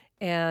other.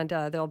 And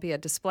there'll be a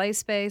display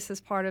space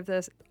as part of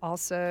this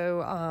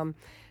also.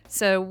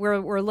 So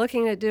we're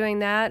looking at doing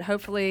that,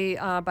 hopefully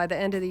by the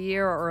end of the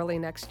year or early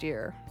next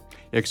year.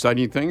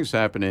 Exciting things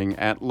happening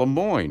at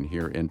LeMoyne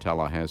here in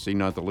Tallahassee,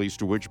 not the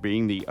least of which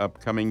being the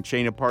upcoming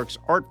Chain of Parks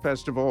Art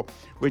Festival,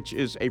 which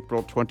is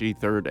April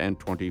 23rd and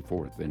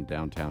 24th in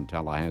downtown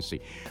Tallahassee.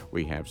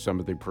 We have some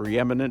of the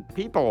preeminent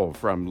people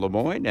from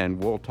LeMoyne,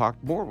 and we'll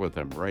talk more with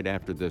them right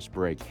after this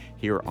break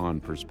here on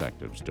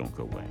Perspectives. Don't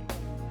go away.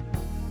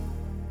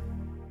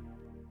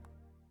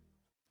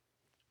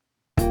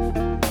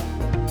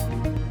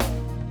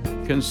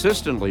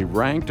 Consistently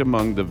ranked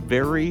among the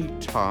very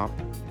top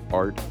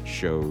art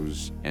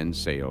shows and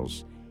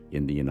sales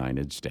in the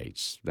United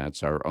States.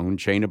 That's our own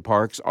Chain of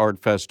Parks Art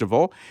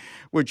Festival,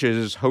 which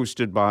is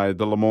hosted by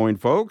the LeMoyne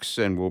folks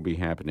and will be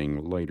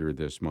happening later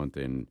this month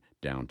in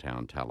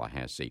downtown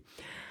Tallahassee.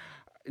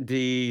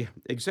 The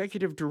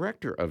executive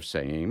director of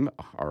SAME,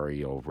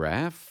 Arielle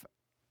Raff,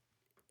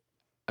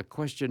 a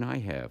question I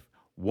have.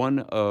 One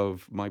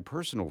of my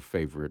personal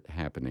favorite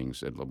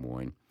happenings at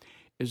LeMoyne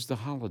is the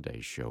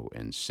holiday show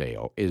and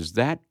sale. Is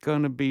that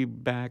going to be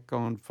back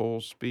on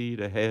full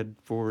speed ahead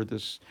for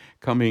this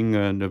coming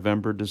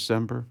November,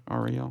 December,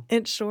 Arielle?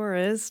 It sure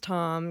is,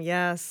 Tom.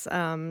 Yes.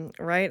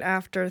 Right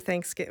after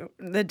Thanksgiving,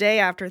 the day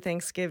after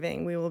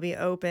Thanksgiving, we will be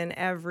open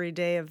every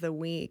day of the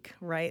week,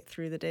 right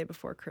through the day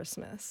before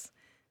Christmas.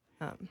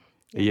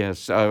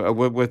 Yes.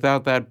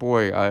 Without that,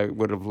 boy, I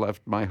would have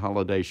left my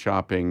holiday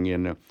shopping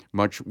in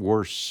much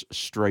worse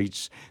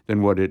straits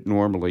than what it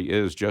normally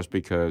is, just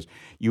because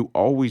you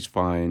always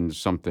find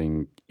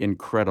something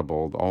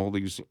incredible, all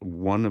these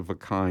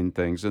one-of-a-kind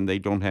things, and they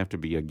don't have to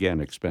be, again,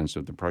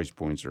 expensive. The price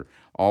points are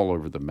all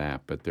over the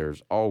map, but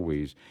there's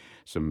always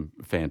some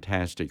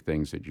fantastic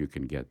things that you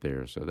can get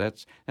there. So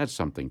that's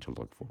something to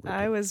look forward to.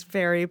 I was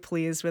very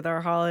pleased with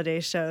our holiday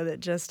show that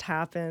just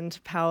happened.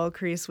 Powell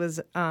Kreis was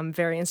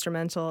very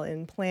instrumental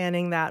in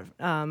planning that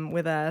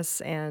with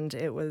us, and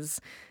it was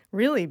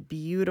really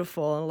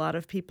beautiful. A lot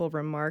of people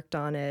remarked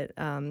on it,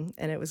 and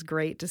it was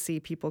great to see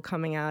people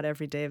coming out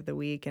every day of the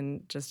week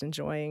and just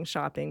enjoying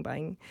shopping,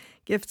 buying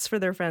gifts for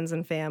their friends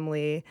and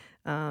family,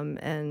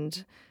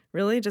 and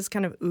really just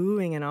kind of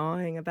oohing and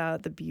awing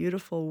about the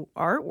beautiful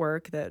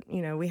artwork that,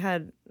 we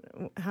had,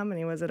 how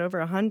many was it? Over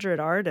 100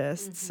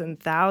 artists and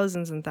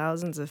thousands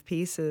of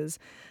pieces.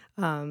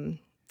 And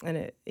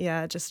it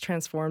just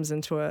transforms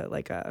into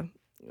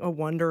a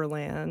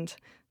wonderland.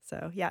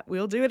 So, yeah,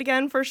 we'll do it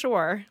again for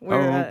sure.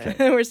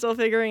 We're still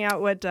figuring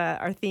out what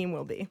our theme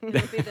will be.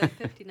 It'll be the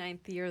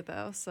 59th year,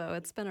 though, so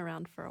it's been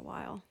around for a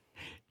while.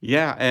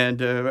 Yeah, and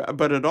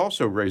but it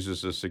also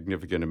raises a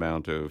significant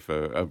amount of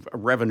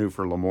revenue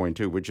for LeMoyne,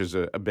 too, which is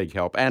a big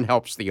help and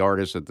helps the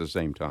artists at the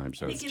same time.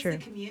 So it gives the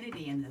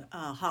community in the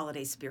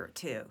holiday spirit,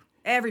 too.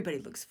 Everybody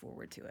looks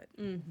forward to it.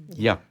 Mm-hmm.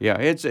 Yeah,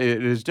 it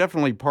is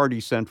definitely party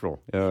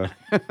central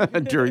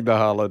during the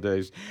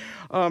holidays.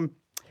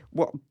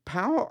 Well,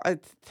 Powell,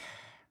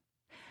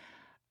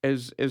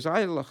 as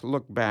I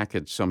look back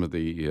at some of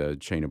the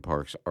Chain of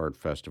Parks art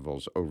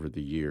festivals over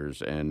the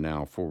years, and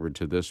now forward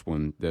to this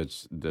one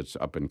that's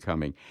up and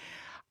coming,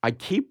 I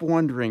keep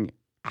wondering,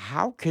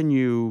 how can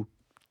you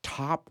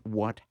top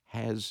what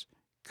has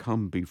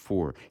come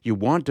before? You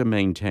want to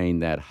maintain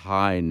that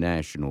high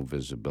national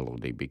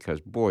visibility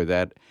because, boy,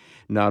 that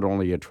not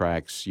only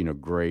attracts,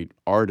 great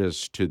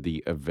artists to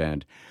the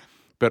event,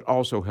 but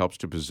also helps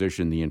to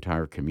position the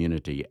entire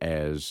community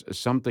as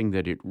something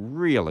that it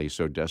really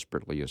so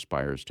desperately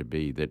aspires to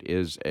be, that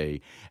is a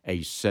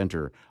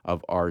center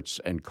of arts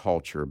and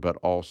culture, but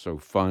also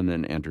fun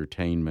and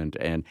entertainment,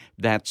 and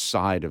that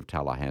side of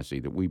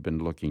Tallahassee that we've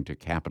been looking to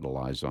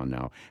capitalize on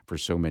now for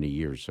so many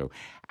years. So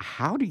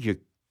how do you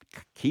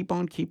keep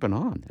on keeping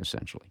on,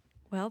 essentially?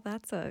 Well,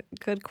 that's a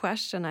good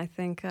question. I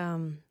think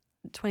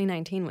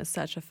 2019 was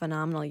such a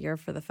phenomenal year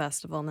for the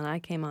festival, and then I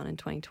came on in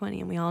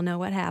 2020, and we all know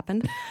what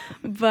happened.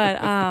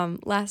 But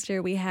last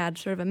year we had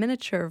sort of a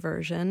miniature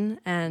version,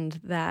 and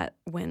that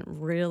went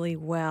really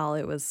well.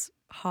 It was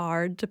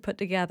hard to put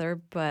together,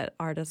 but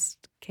artists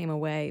came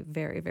away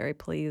very, very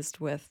pleased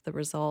with the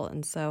result,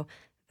 and so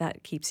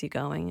that keeps you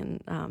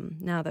going.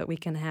 And now that we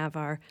can have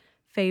our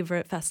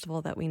favorite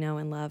festival that we know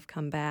and love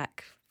come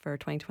back for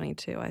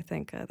 2022, I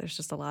think there's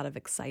just a lot of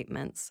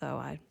excitement. So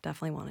I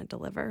definitely want to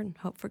deliver and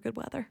hope for good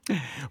weather.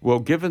 Well,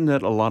 given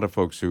that a lot of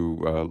folks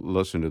who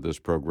listen to this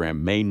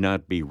program may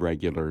not be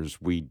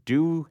regulars, we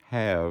do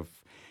have,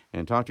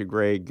 and talk to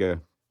Greg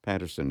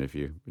Patterson if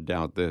you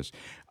doubt this,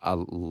 a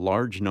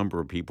large number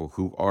of people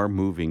who are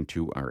moving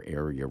to our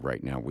area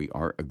right now. We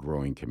are a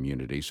growing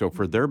community. So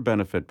for their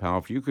benefit, Powell,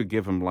 if you could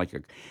give them like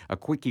a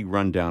quickie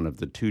rundown of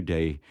the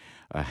 2-day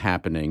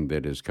happening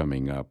that is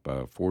coming up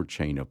for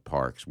Chain of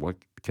Parks, what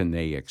can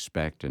they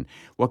expect, and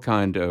what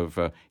kind of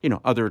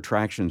other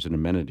attractions and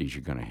amenities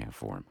you're going to have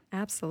for them?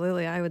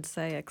 Absolutely. I would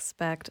say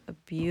expect a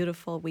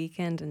beautiful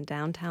weekend in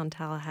downtown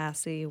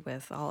Tallahassee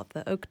with all of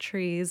the oak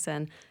trees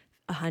and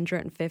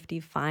 150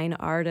 fine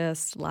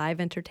artists,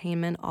 live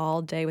entertainment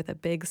all day with a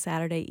big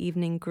Saturday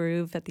evening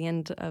groove at the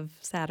end of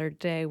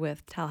Saturday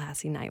with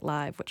Tallahassee Night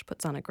Live, which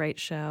puts on a great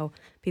show.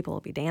 People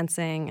will be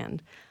dancing,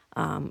 and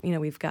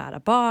we've got a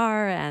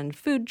bar and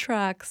food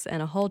trucks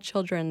and a whole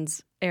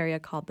children's area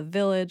called The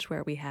Village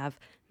where we have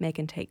make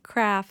and take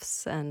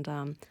crafts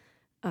and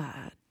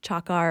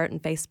chalk art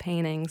and face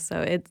painting.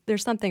 So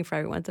there's something for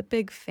everyone. It's a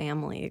big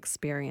family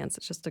experience.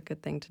 It's just a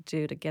good thing to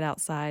do, to get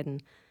outside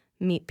and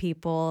meet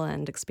people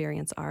and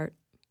experience art.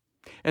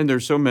 And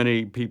there's so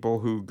many people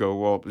who go,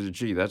 well,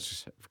 gee,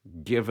 that's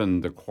given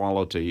the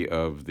quality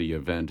of the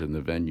event and the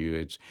venue,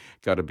 it's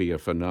got to be a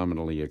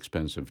phenomenally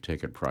expensive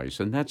ticket price.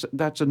 And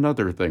that's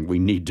another thing we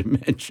need to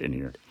mention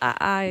here.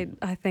 I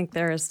think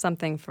there is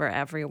something for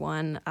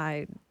everyone.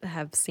 I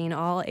have seen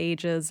all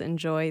ages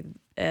enjoy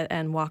it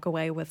and walk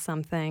away with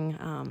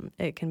something.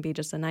 It can be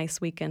just a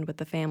nice weekend with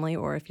the family,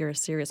 or if you're a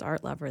serious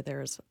art lover,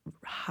 there's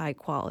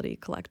high-quality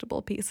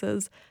collectible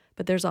pieces.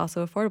 But there's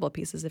also affordable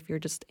pieces if you're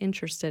just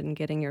interested in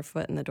getting your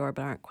foot in the door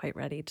but aren't quite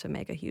ready to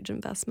make a huge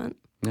investment.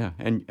 Yeah,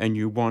 and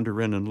you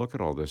wander in and look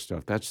at all this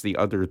stuff. That's the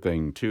other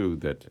thing, too,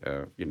 that,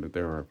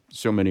 there are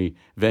so many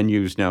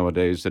venues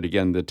nowadays that,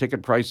 again, the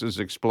ticket prices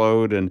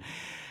explode, and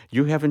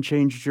you haven't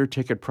changed your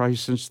ticket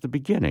price since the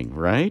beginning,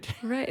 right?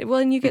 Right. Well,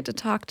 and you get to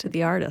talk to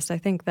the artist. I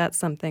think that's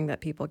something that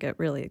people get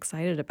really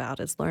excited about,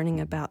 is learning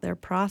about their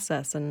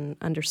process and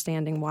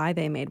understanding why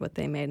they made what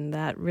they made, and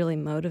that really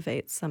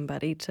motivates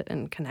somebody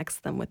and connects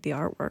them with the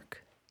artwork.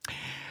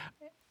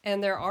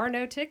 And there are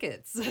no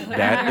tickets.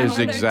 That is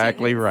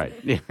exactly right.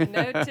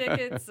 No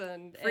tickets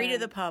and Free to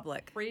the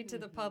public. Free to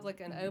the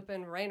public and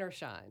open, rain or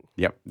shine.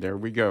 Yep, there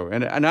we go.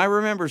 And I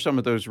remember some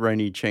of those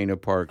rainy Chain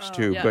of Parks,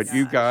 too. yes. But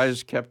you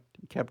guys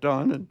kept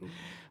on, and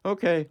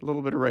okay, a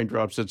little bit of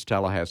raindrops. It's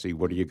Tallahassee.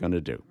 What are you going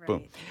to do? Right.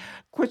 Boom.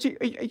 Quincie,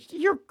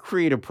 your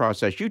creative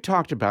process, you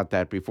talked about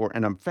that before,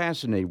 and I'm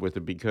fascinated with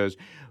it because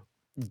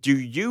do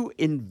you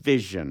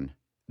envision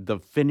the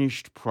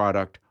finished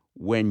product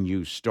when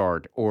you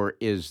start, or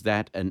is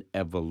that an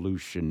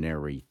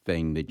evolutionary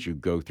thing that you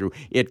go through?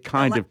 It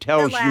kind of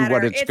tells you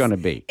what it's going to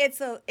be.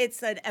 It's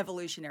an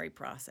evolutionary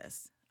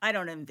process. I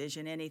don't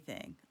envision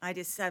anything. I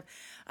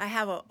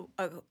have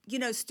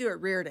a Stuart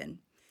Reardon.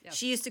 Yep.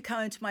 She used to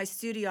come into my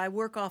studio. I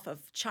work off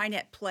of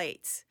Chinette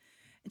plates.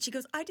 And she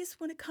goes, I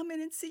just want to come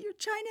in and see your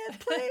Chinette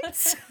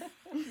plates.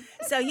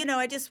 So,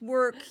 I just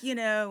work,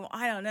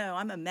 I don't know.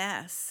 I'm a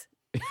mess.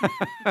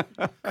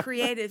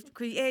 Creative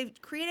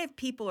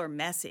people are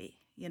messy,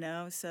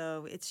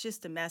 so it's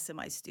just a mess in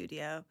my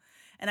studio.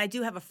 And I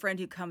do have a friend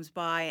who comes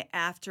by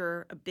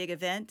after a big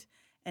event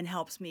and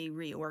helps me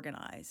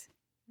reorganize.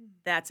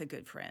 That's a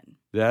good friend.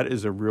 That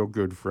is a real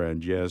good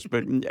friend, yes.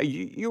 But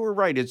you were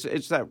right.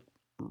 It's that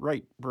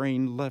right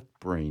brain, left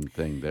brain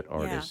thing that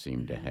artists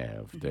seem to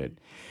have, that,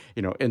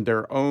 in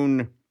their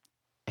own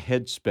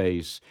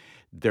headspace,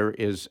 there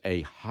is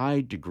a high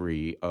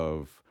degree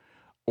of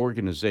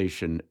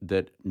organization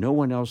that no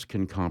one else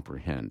can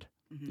comprehend.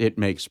 It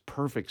makes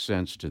perfect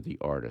sense to the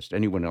artist.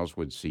 Anyone else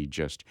would see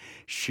just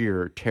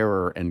sheer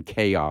terror and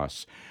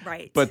chaos.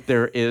 Right. But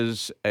there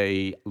is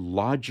a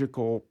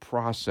logical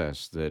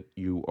process that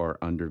you are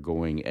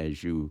undergoing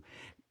as you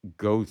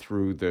go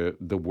through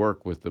the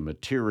work with the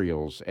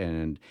materials,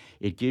 and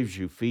it gives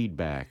you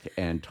feedback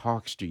and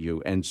talks to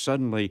you, and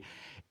suddenly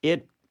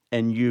it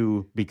and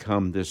you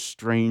become this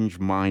strange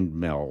mind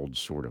meld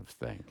sort of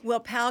thing. Well,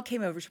 Pal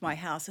came over to my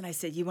house and I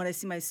said, "You want to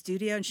see my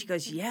studio?" And she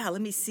goes, "Yeah,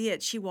 let me see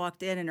it." She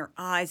walked in and her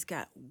eyes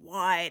got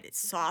wide as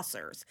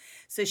saucers.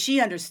 So she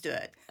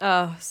understood.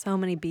 Oh, so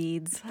many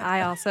beads.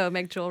 I also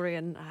make jewelry,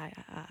 and I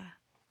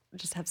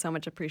just have so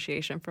much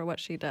appreciation for what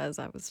she does.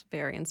 I was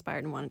very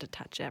inspired and wanted to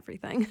touch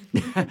everything.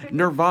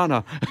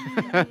 Nirvana.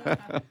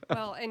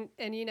 Well,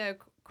 and you know,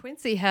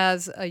 Quincie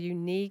has a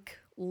unique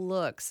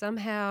look.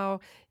 Somehow,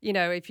 you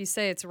know, if you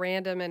say it's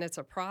random and it's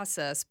a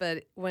process,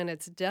 but when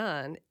it's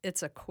done,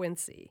 it's a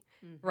Quincie,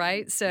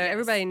 right? So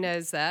everybody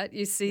knows that.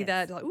 You see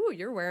that, like, ooh,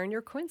 you're wearing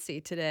your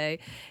Quincie today.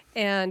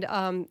 And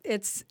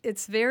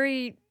it's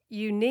very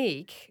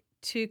unique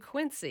to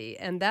Quincie,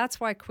 and that's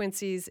why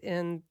Quincy's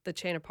in the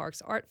Chain of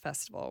Parks Art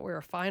Festival. We're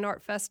a fine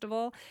art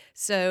festival,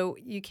 so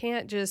you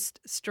can't just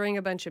string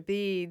a bunch of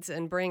beads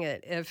and bring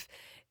it. If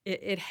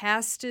it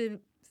has to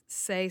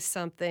say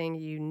something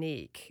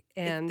unique.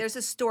 And there's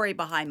a story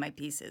behind my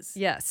pieces.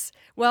 yes.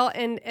 Well,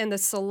 and the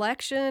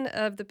selection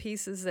of the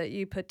pieces that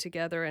you put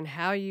together and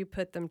how you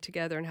put them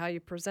together and how you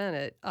present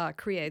it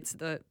creates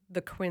the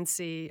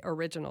Quincie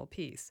original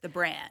piece. The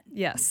brand.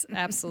 Yes,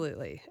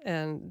 absolutely.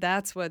 And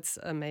that's what's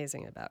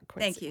amazing about Quincie.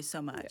 Thank you so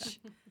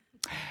much. Yeah.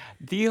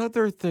 The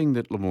other thing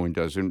that LeMoyne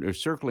does, and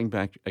circling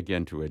back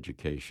again to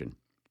education,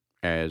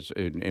 as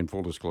in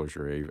full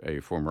disclosure, a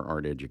former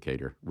art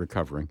educator,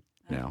 recovering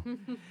now.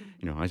 You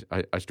know,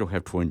 I still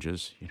have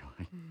twinges. You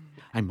know,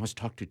 I must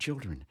talk to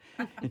children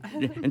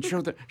and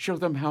show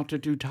them how to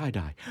do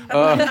tie-dye.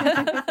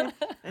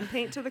 And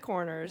paint to the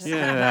corners.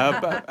 Yeah,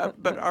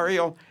 but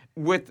Arielle,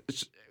 with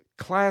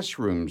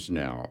classrooms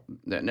now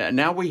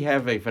we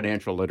have a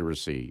financial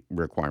literacy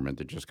requirement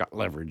that just got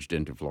leveraged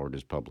into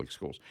Florida's public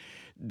schools.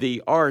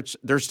 The arts,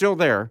 they're still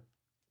there,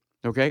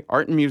 okay?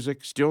 Art and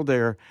music, still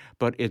there,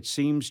 but it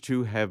seems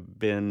to have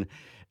been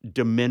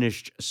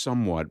diminished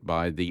somewhat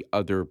by the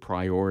other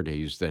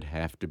priorities that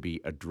have to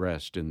be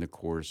addressed in the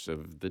course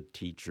of the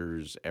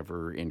teachers'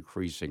 ever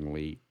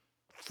increasingly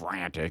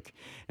frantic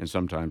and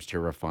sometimes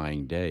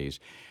terrifying days.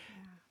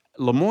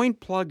 LeMoyne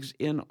plugs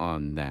in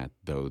on that,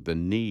 though, the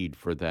need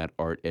for that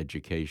art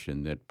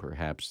education that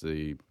perhaps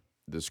the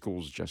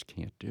schools just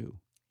can't do.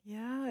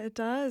 Yeah, it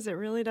does. It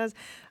really does.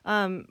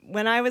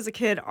 When I was a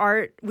kid,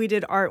 we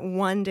did art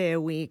one day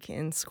a week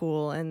in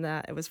school, and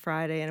that it was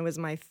Friday, and it was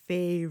my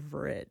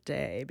favorite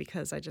day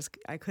because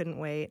I couldn't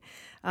wait.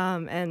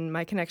 And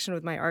my connection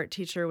with my art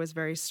teacher was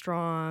very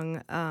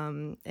strong.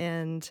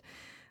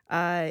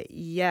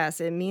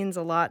 Yes, it means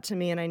a lot to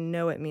me, and I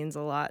know it means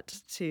a lot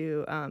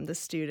to the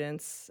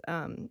students,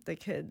 the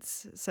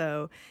kids.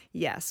 So,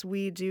 yes,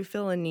 we do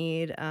feel a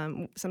need.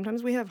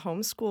 Sometimes we have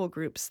homeschool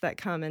groups that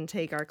come and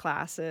take our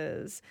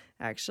classes,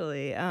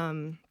 actually,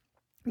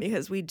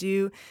 because we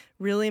do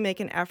really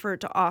make an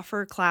effort to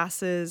offer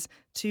classes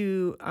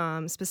to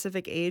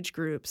specific age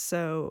groups.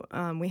 So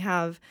we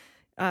have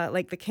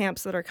like the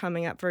camps that are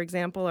coming up, for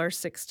example, are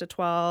 6 to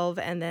 12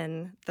 and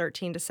then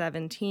 13 to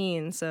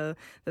 17. So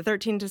the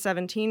 13 to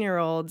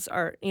 17-year-olds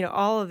are,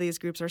 all of these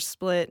groups are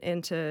split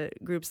into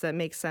groups that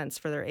make sense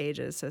for their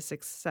ages. So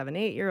 6, 7,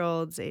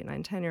 8-year-olds, 8,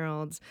 9,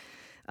 10-year-olds,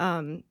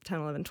 10,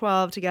 11,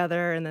 12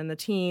 together. And then the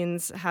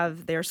teens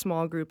have their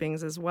small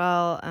groupings as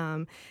well.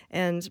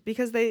 And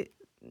because they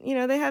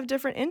have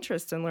different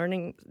interests in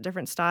learning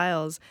different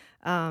styles.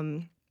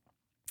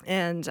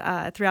 And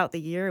throughout the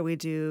year, we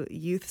do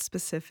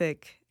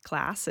youth-specific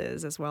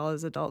classes as well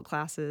as adult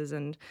classes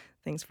and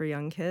things for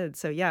young kids.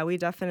 So, yeah, we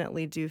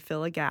definitely do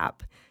fill a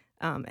gap.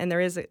 And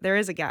there is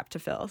a gap to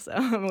fill, so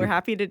we're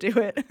happy to do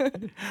it.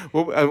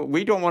 Well,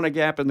 we don't want a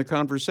gap in the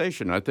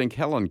conversation. I think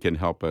Helen can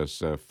help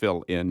us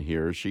fill in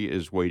here. She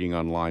is waiting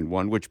on line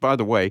 1, which, by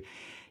the way,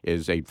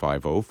 is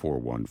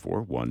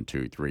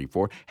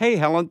 850-414-1234. Hey,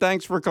 Helen,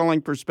 thanks for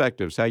calling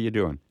Perspectives. How you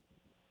doing?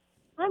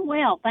 I'm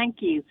well, thank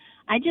you.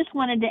 I just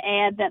wanted to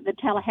add that the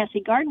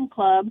Tallahassee Garden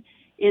Club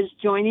is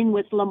joining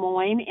with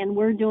LeMoyne, and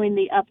we're doing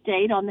the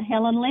update on the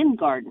Helen Lynn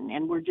Garden,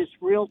 and we're just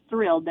real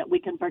thrilled that we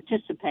can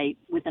participate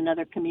with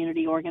another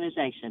community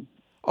organization.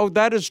 Oh,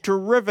 that is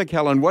terrific,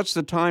 Helen. What's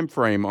the time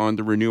frame on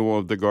the renewal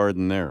of the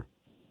garden there?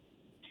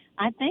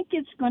 I think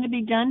it's going to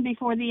be done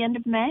before the end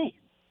of May.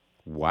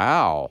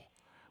 Wow.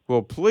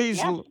 Well,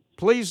 please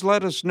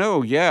let us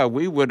know. Yeah,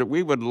 we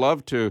would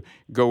love to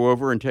go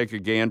over and take a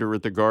gander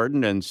at the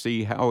garden and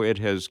see how it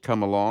has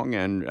come along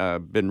and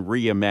been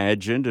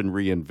reimagined and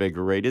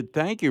reinvigorated.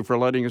 Thank you for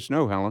letting us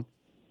know, Helen.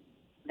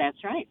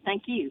 That's right.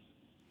 Thank you.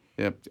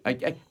 Yeah,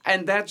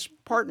 and that's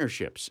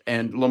partnerships,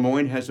 and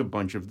LeMoyne has a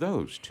bunch of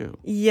those too.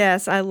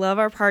 Yes, I love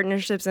our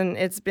partnerships, and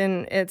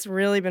it's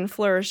really been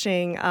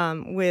flourishing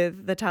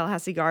with the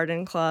Tallahassee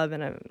Garden Club,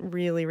 and I'm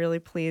really, really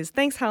pleased.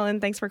 Thanks, Helen.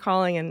 Thanks for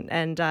calling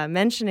and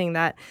mentioning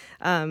that.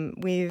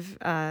 We've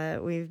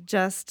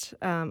just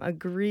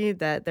agreed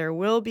that there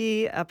will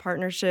be a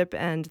partnership,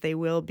 and they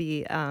will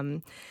be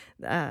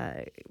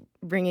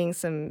bringing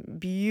some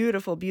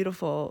beautiful,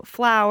 beautiful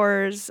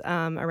flowers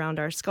around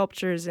our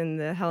sculptures in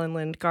the Helen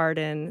Lind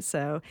Garden.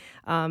 So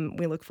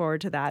we look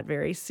forward to that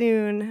very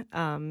soon.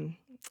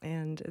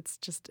 And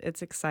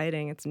it's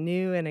exciting. It's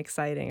new and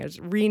exciting. It's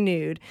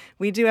renewed.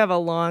 We do have a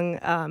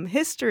long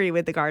history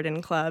with the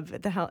Garden Club.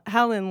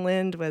 Helen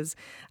Lind was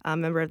a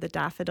member of the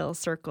Daffodil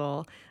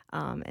Circle,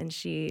 and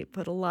she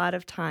put a lot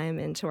of time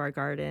into our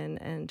garden,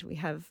 and we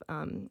have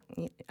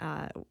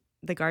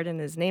the garden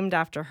is named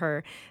after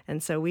her,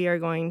 and so we are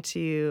going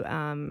to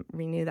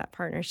renew that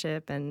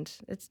partnership, and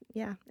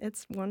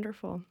it's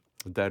wonderful.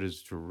 That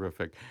is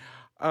terrific.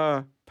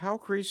 Powell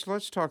Kreis,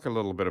 let's talk a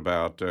little bit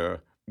about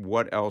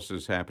what else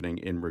is happening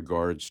in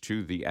regards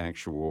to the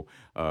actual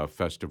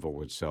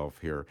festival itself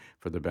here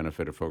for the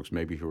benefit of folks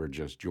maybe who are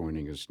just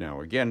joining us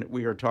now. Again,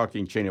 we are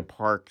talking Chena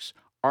Parks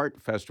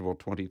Art Festival,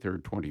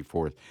 23rd,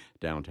 24th,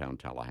 downtown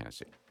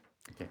Tallahassee.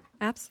 Okay.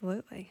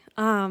 Absolutely.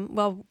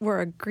 Well, we're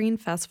a green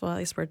festival, at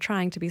least we're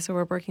trying to be, so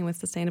we're working with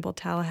Sustainable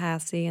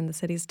Tallahassee and the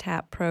city's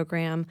TAP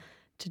program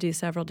to do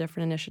several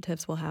different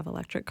initiatives. We'll have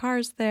electric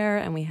cars there,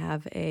 and we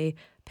have a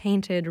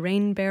painted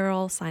rain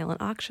barrel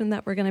silent auction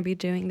that we're going to be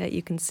doing that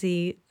you can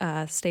see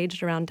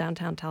staged around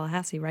downtown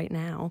Tallahassee right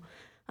now.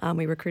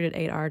 We recruited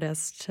 8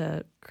 artists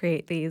to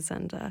create these,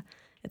 and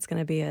it's going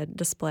to be a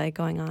display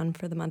going on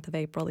for the month of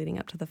April leading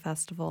up to the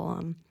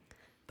festival.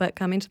 But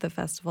coming to the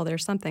festival,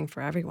 there's something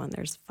for everyone.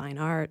 There's fine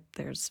art,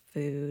 there's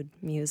food,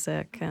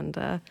 music, and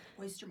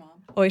Oyster Mom.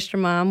 Oyster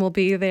Mom will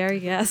be there,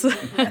 yes.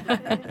 It's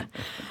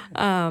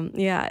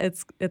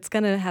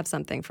going to have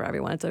something for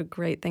everyone. It's a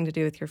great thing to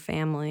do with your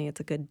family. It's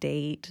a good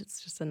date.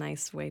 It's just a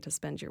nice way to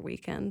spend your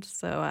weekend.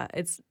 So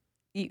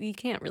you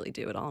can't really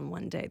do it all in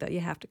one day, though.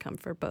 You have to come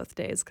for both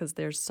days because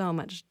there's so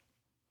much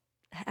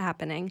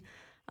happening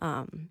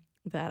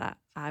that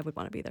I would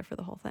want to be there for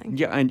the whole thing.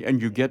 Yeah,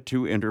 and you get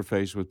to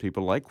interface with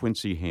people like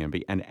Quincie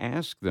Hamby and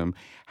ask them,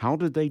 how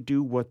did they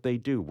do what they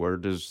do? Where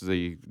does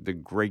the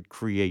great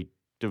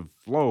creative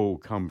flow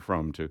come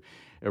from to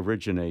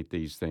originate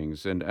these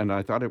things? And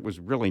I thought it was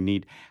really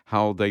neat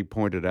how they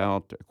pointed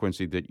out,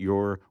 Quincie, that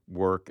your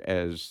work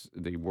as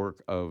the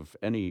work of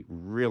any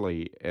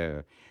really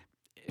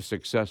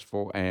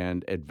successful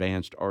and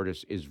advanced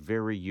artist is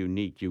very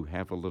unique. You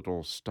have a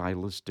little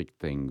stylistic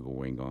thing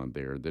going on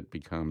there that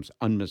becomes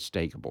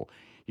unmistakable.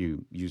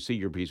 You see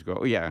your piece, go,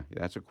 oh yeah,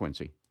 that's a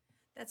Quincie.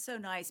 That's so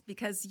nice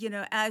because,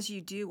 as you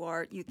do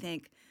art, you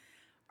think,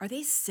 are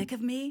they sick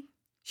of me?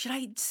 Should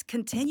I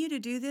continue to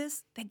do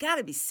this? They got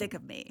to be sick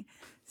of me.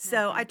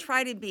 So I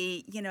try to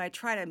be, I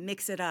try to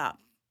mix it up,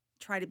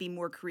 try to be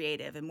more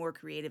creative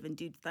and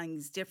do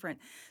things different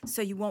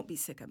so you won't be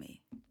sick of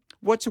me.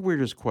 What's the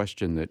weirdest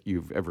question that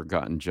you've ever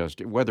gotten, just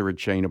whether at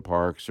Chena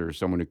Parks or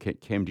someone who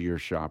came to your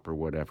shop or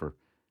whatever?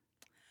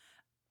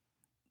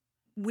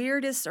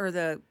 Weirdest or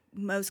the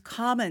most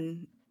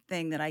common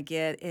thing that I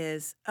get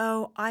is,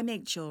 oh, I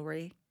make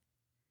jewelry.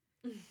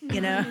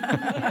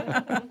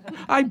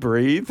 I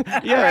breathe.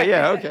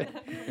 Yeah, okay.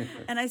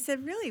 And I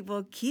said, really?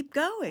 Well, keep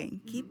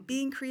going. Keep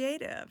being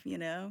creative,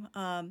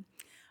 I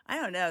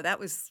don't know. That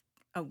was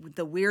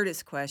the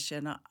weirdest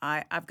question.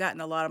 I've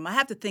gotten a lot of them. I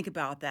have to think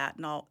about that,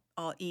 and I'll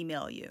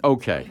email you.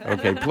 Okay,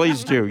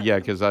 please do. Yeah,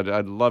 because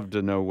I'd love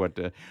to know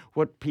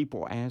what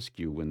people ask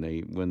you when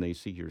they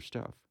see your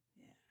stuff.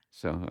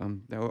 So,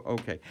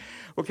 okay.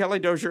 Well, Kelly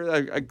Dozier,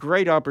 a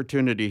great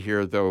opportunity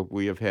here, though,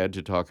 we have had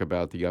to talk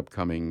about the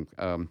upcoming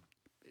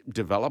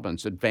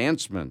developments,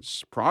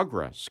 advancements,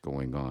 progress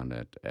going on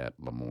at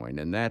LeMoyne.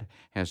 And that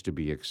has to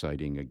be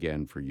exciting,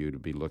 again, for you to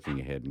be looking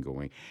ahead and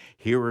going,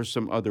 here are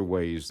some other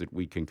ways that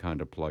we can kind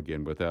of plug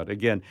in without,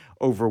 again,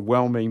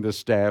 overwhelming the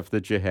staff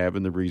that you have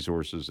and the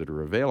resources that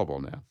are available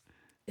now.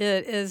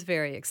 It is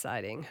very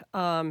exciting.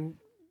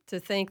 To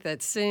think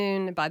that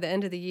soon, by the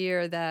end of the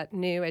year, that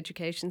new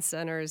education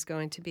center is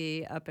going to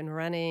be up and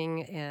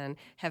running and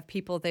have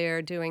people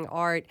there doing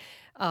art.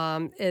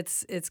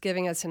 It's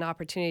giving us an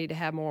opportunity to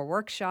have more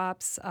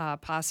workshops,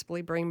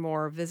 possibly bring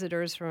more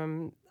visitors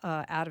from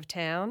out of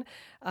town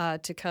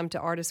to come to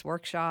artist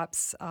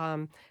workshops,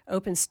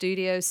 open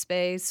studio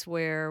space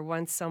where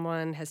once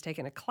someone has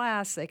taken a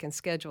class, they can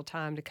schedule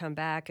time to come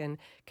back and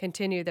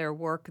continue their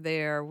work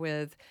there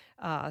with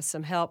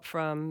some help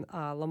from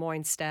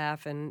LeMoyne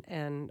staff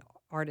and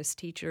artist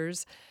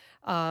teachers.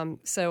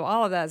 So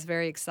all of that is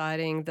very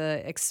exciting.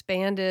 The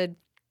expanded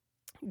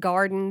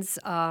gardens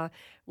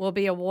will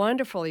be a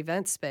wonderful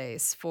event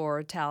space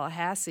for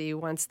Tallahassee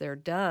once they're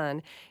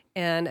done.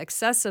 And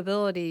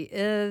accessibility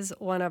is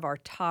one of our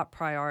top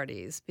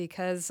priorities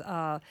because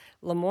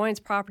LeMoyne's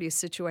property is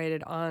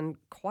situated on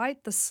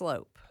quite the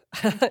slope.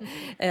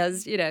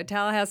 As you know,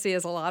 Tallahassee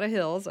has a lot of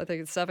hills. I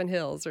think it's 7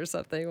 hills or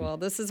something. Well,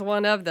 this is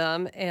one of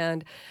them,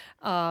 and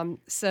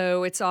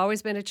so it's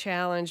always been a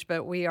challenge.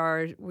 But we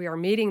are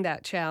meeting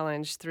that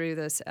challenge through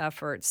this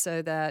effort,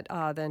 so that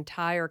the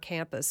entire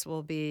campus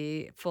will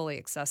be fully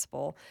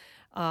accessible.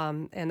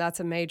 And that's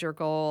a major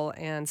goal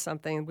and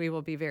something we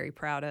will be very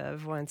proud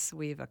of once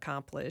we've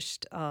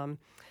accomplished.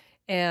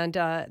 And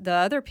the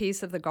other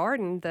piece of the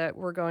garden that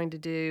we're going to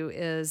do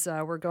is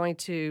we're going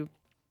to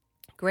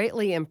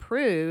greatly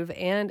improve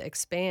and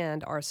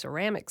expand our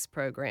ceramics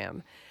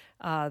program.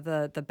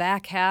 The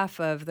back half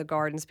of the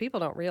gardens, people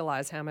don't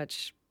realize how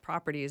much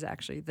property is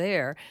actually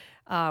there.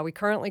 We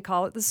currently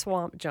call it the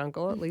swamp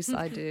jungle, at least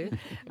I do.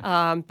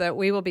 But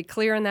we will be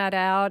clearing that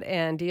out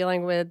and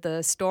dealing with the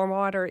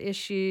stormwater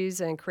issues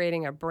and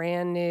creating a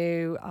brand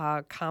new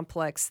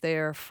complex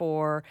there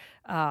for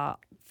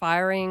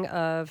firing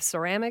of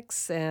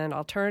ceramics and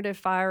alternative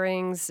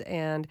firings,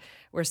 and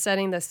we're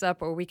setting this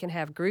up where we can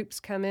have groups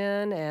come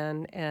in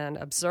and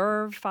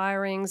observe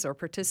firings or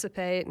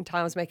participate. And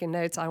Tom's making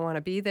notes, I want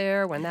to be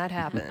there when that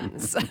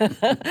happens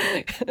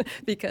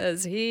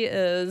because he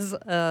is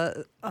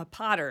a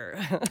potter.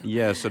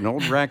 Yes, an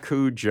old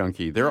raccoon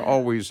junkie. They're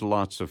always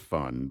lots of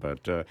fun,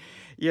 but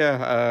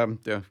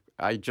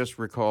I just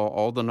recall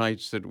all the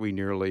nights that we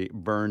nearly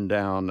burned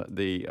down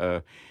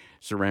the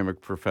ceramic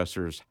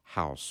professor's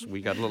house.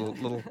 We got a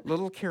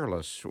little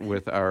careless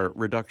with our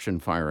reduction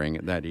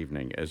firing that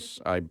evening, as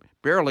I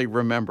barely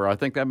remember. I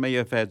think that may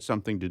have had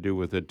something to do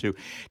with it, too.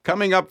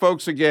 Coming up,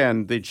 folks,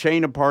 again, the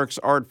Chain of Parks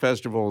Art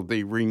Festival,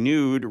 the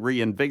renewed,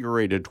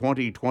 reinvigorated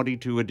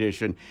 2022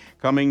 edition,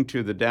 coming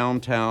to the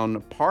downtown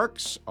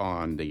parks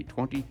on the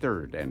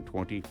 23rd and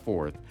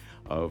 24th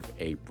of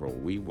April.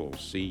 We will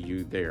see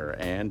you there.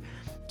 And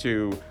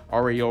to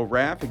Arielle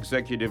Raff,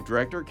 Executive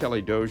Director,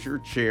 Kelly Dozier,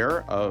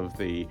 Chair of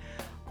the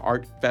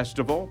Art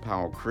Festival,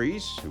 Powell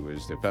Kreis, who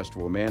is the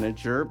festival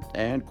manager,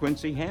 and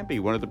Quincie Hamby,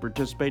 one of the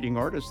participating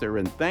artists there.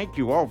 And thank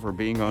you all for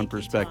being on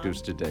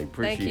Perspectives today.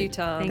 Appreciate it. Thank you,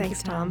 Tom.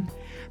 Thanks, Tom.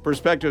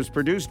 Perspectives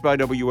produced by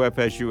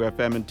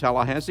WFSU-FM in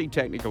Tallahassee.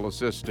 Technical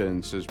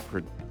assistance is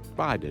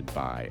provided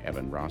by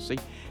Evan Rossi.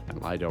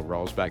 And Lydell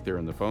Rawls back there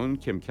on the phone.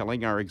 Kim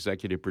Kelling, our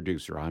executive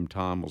producer. I'm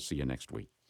Tom. We'll see you next week.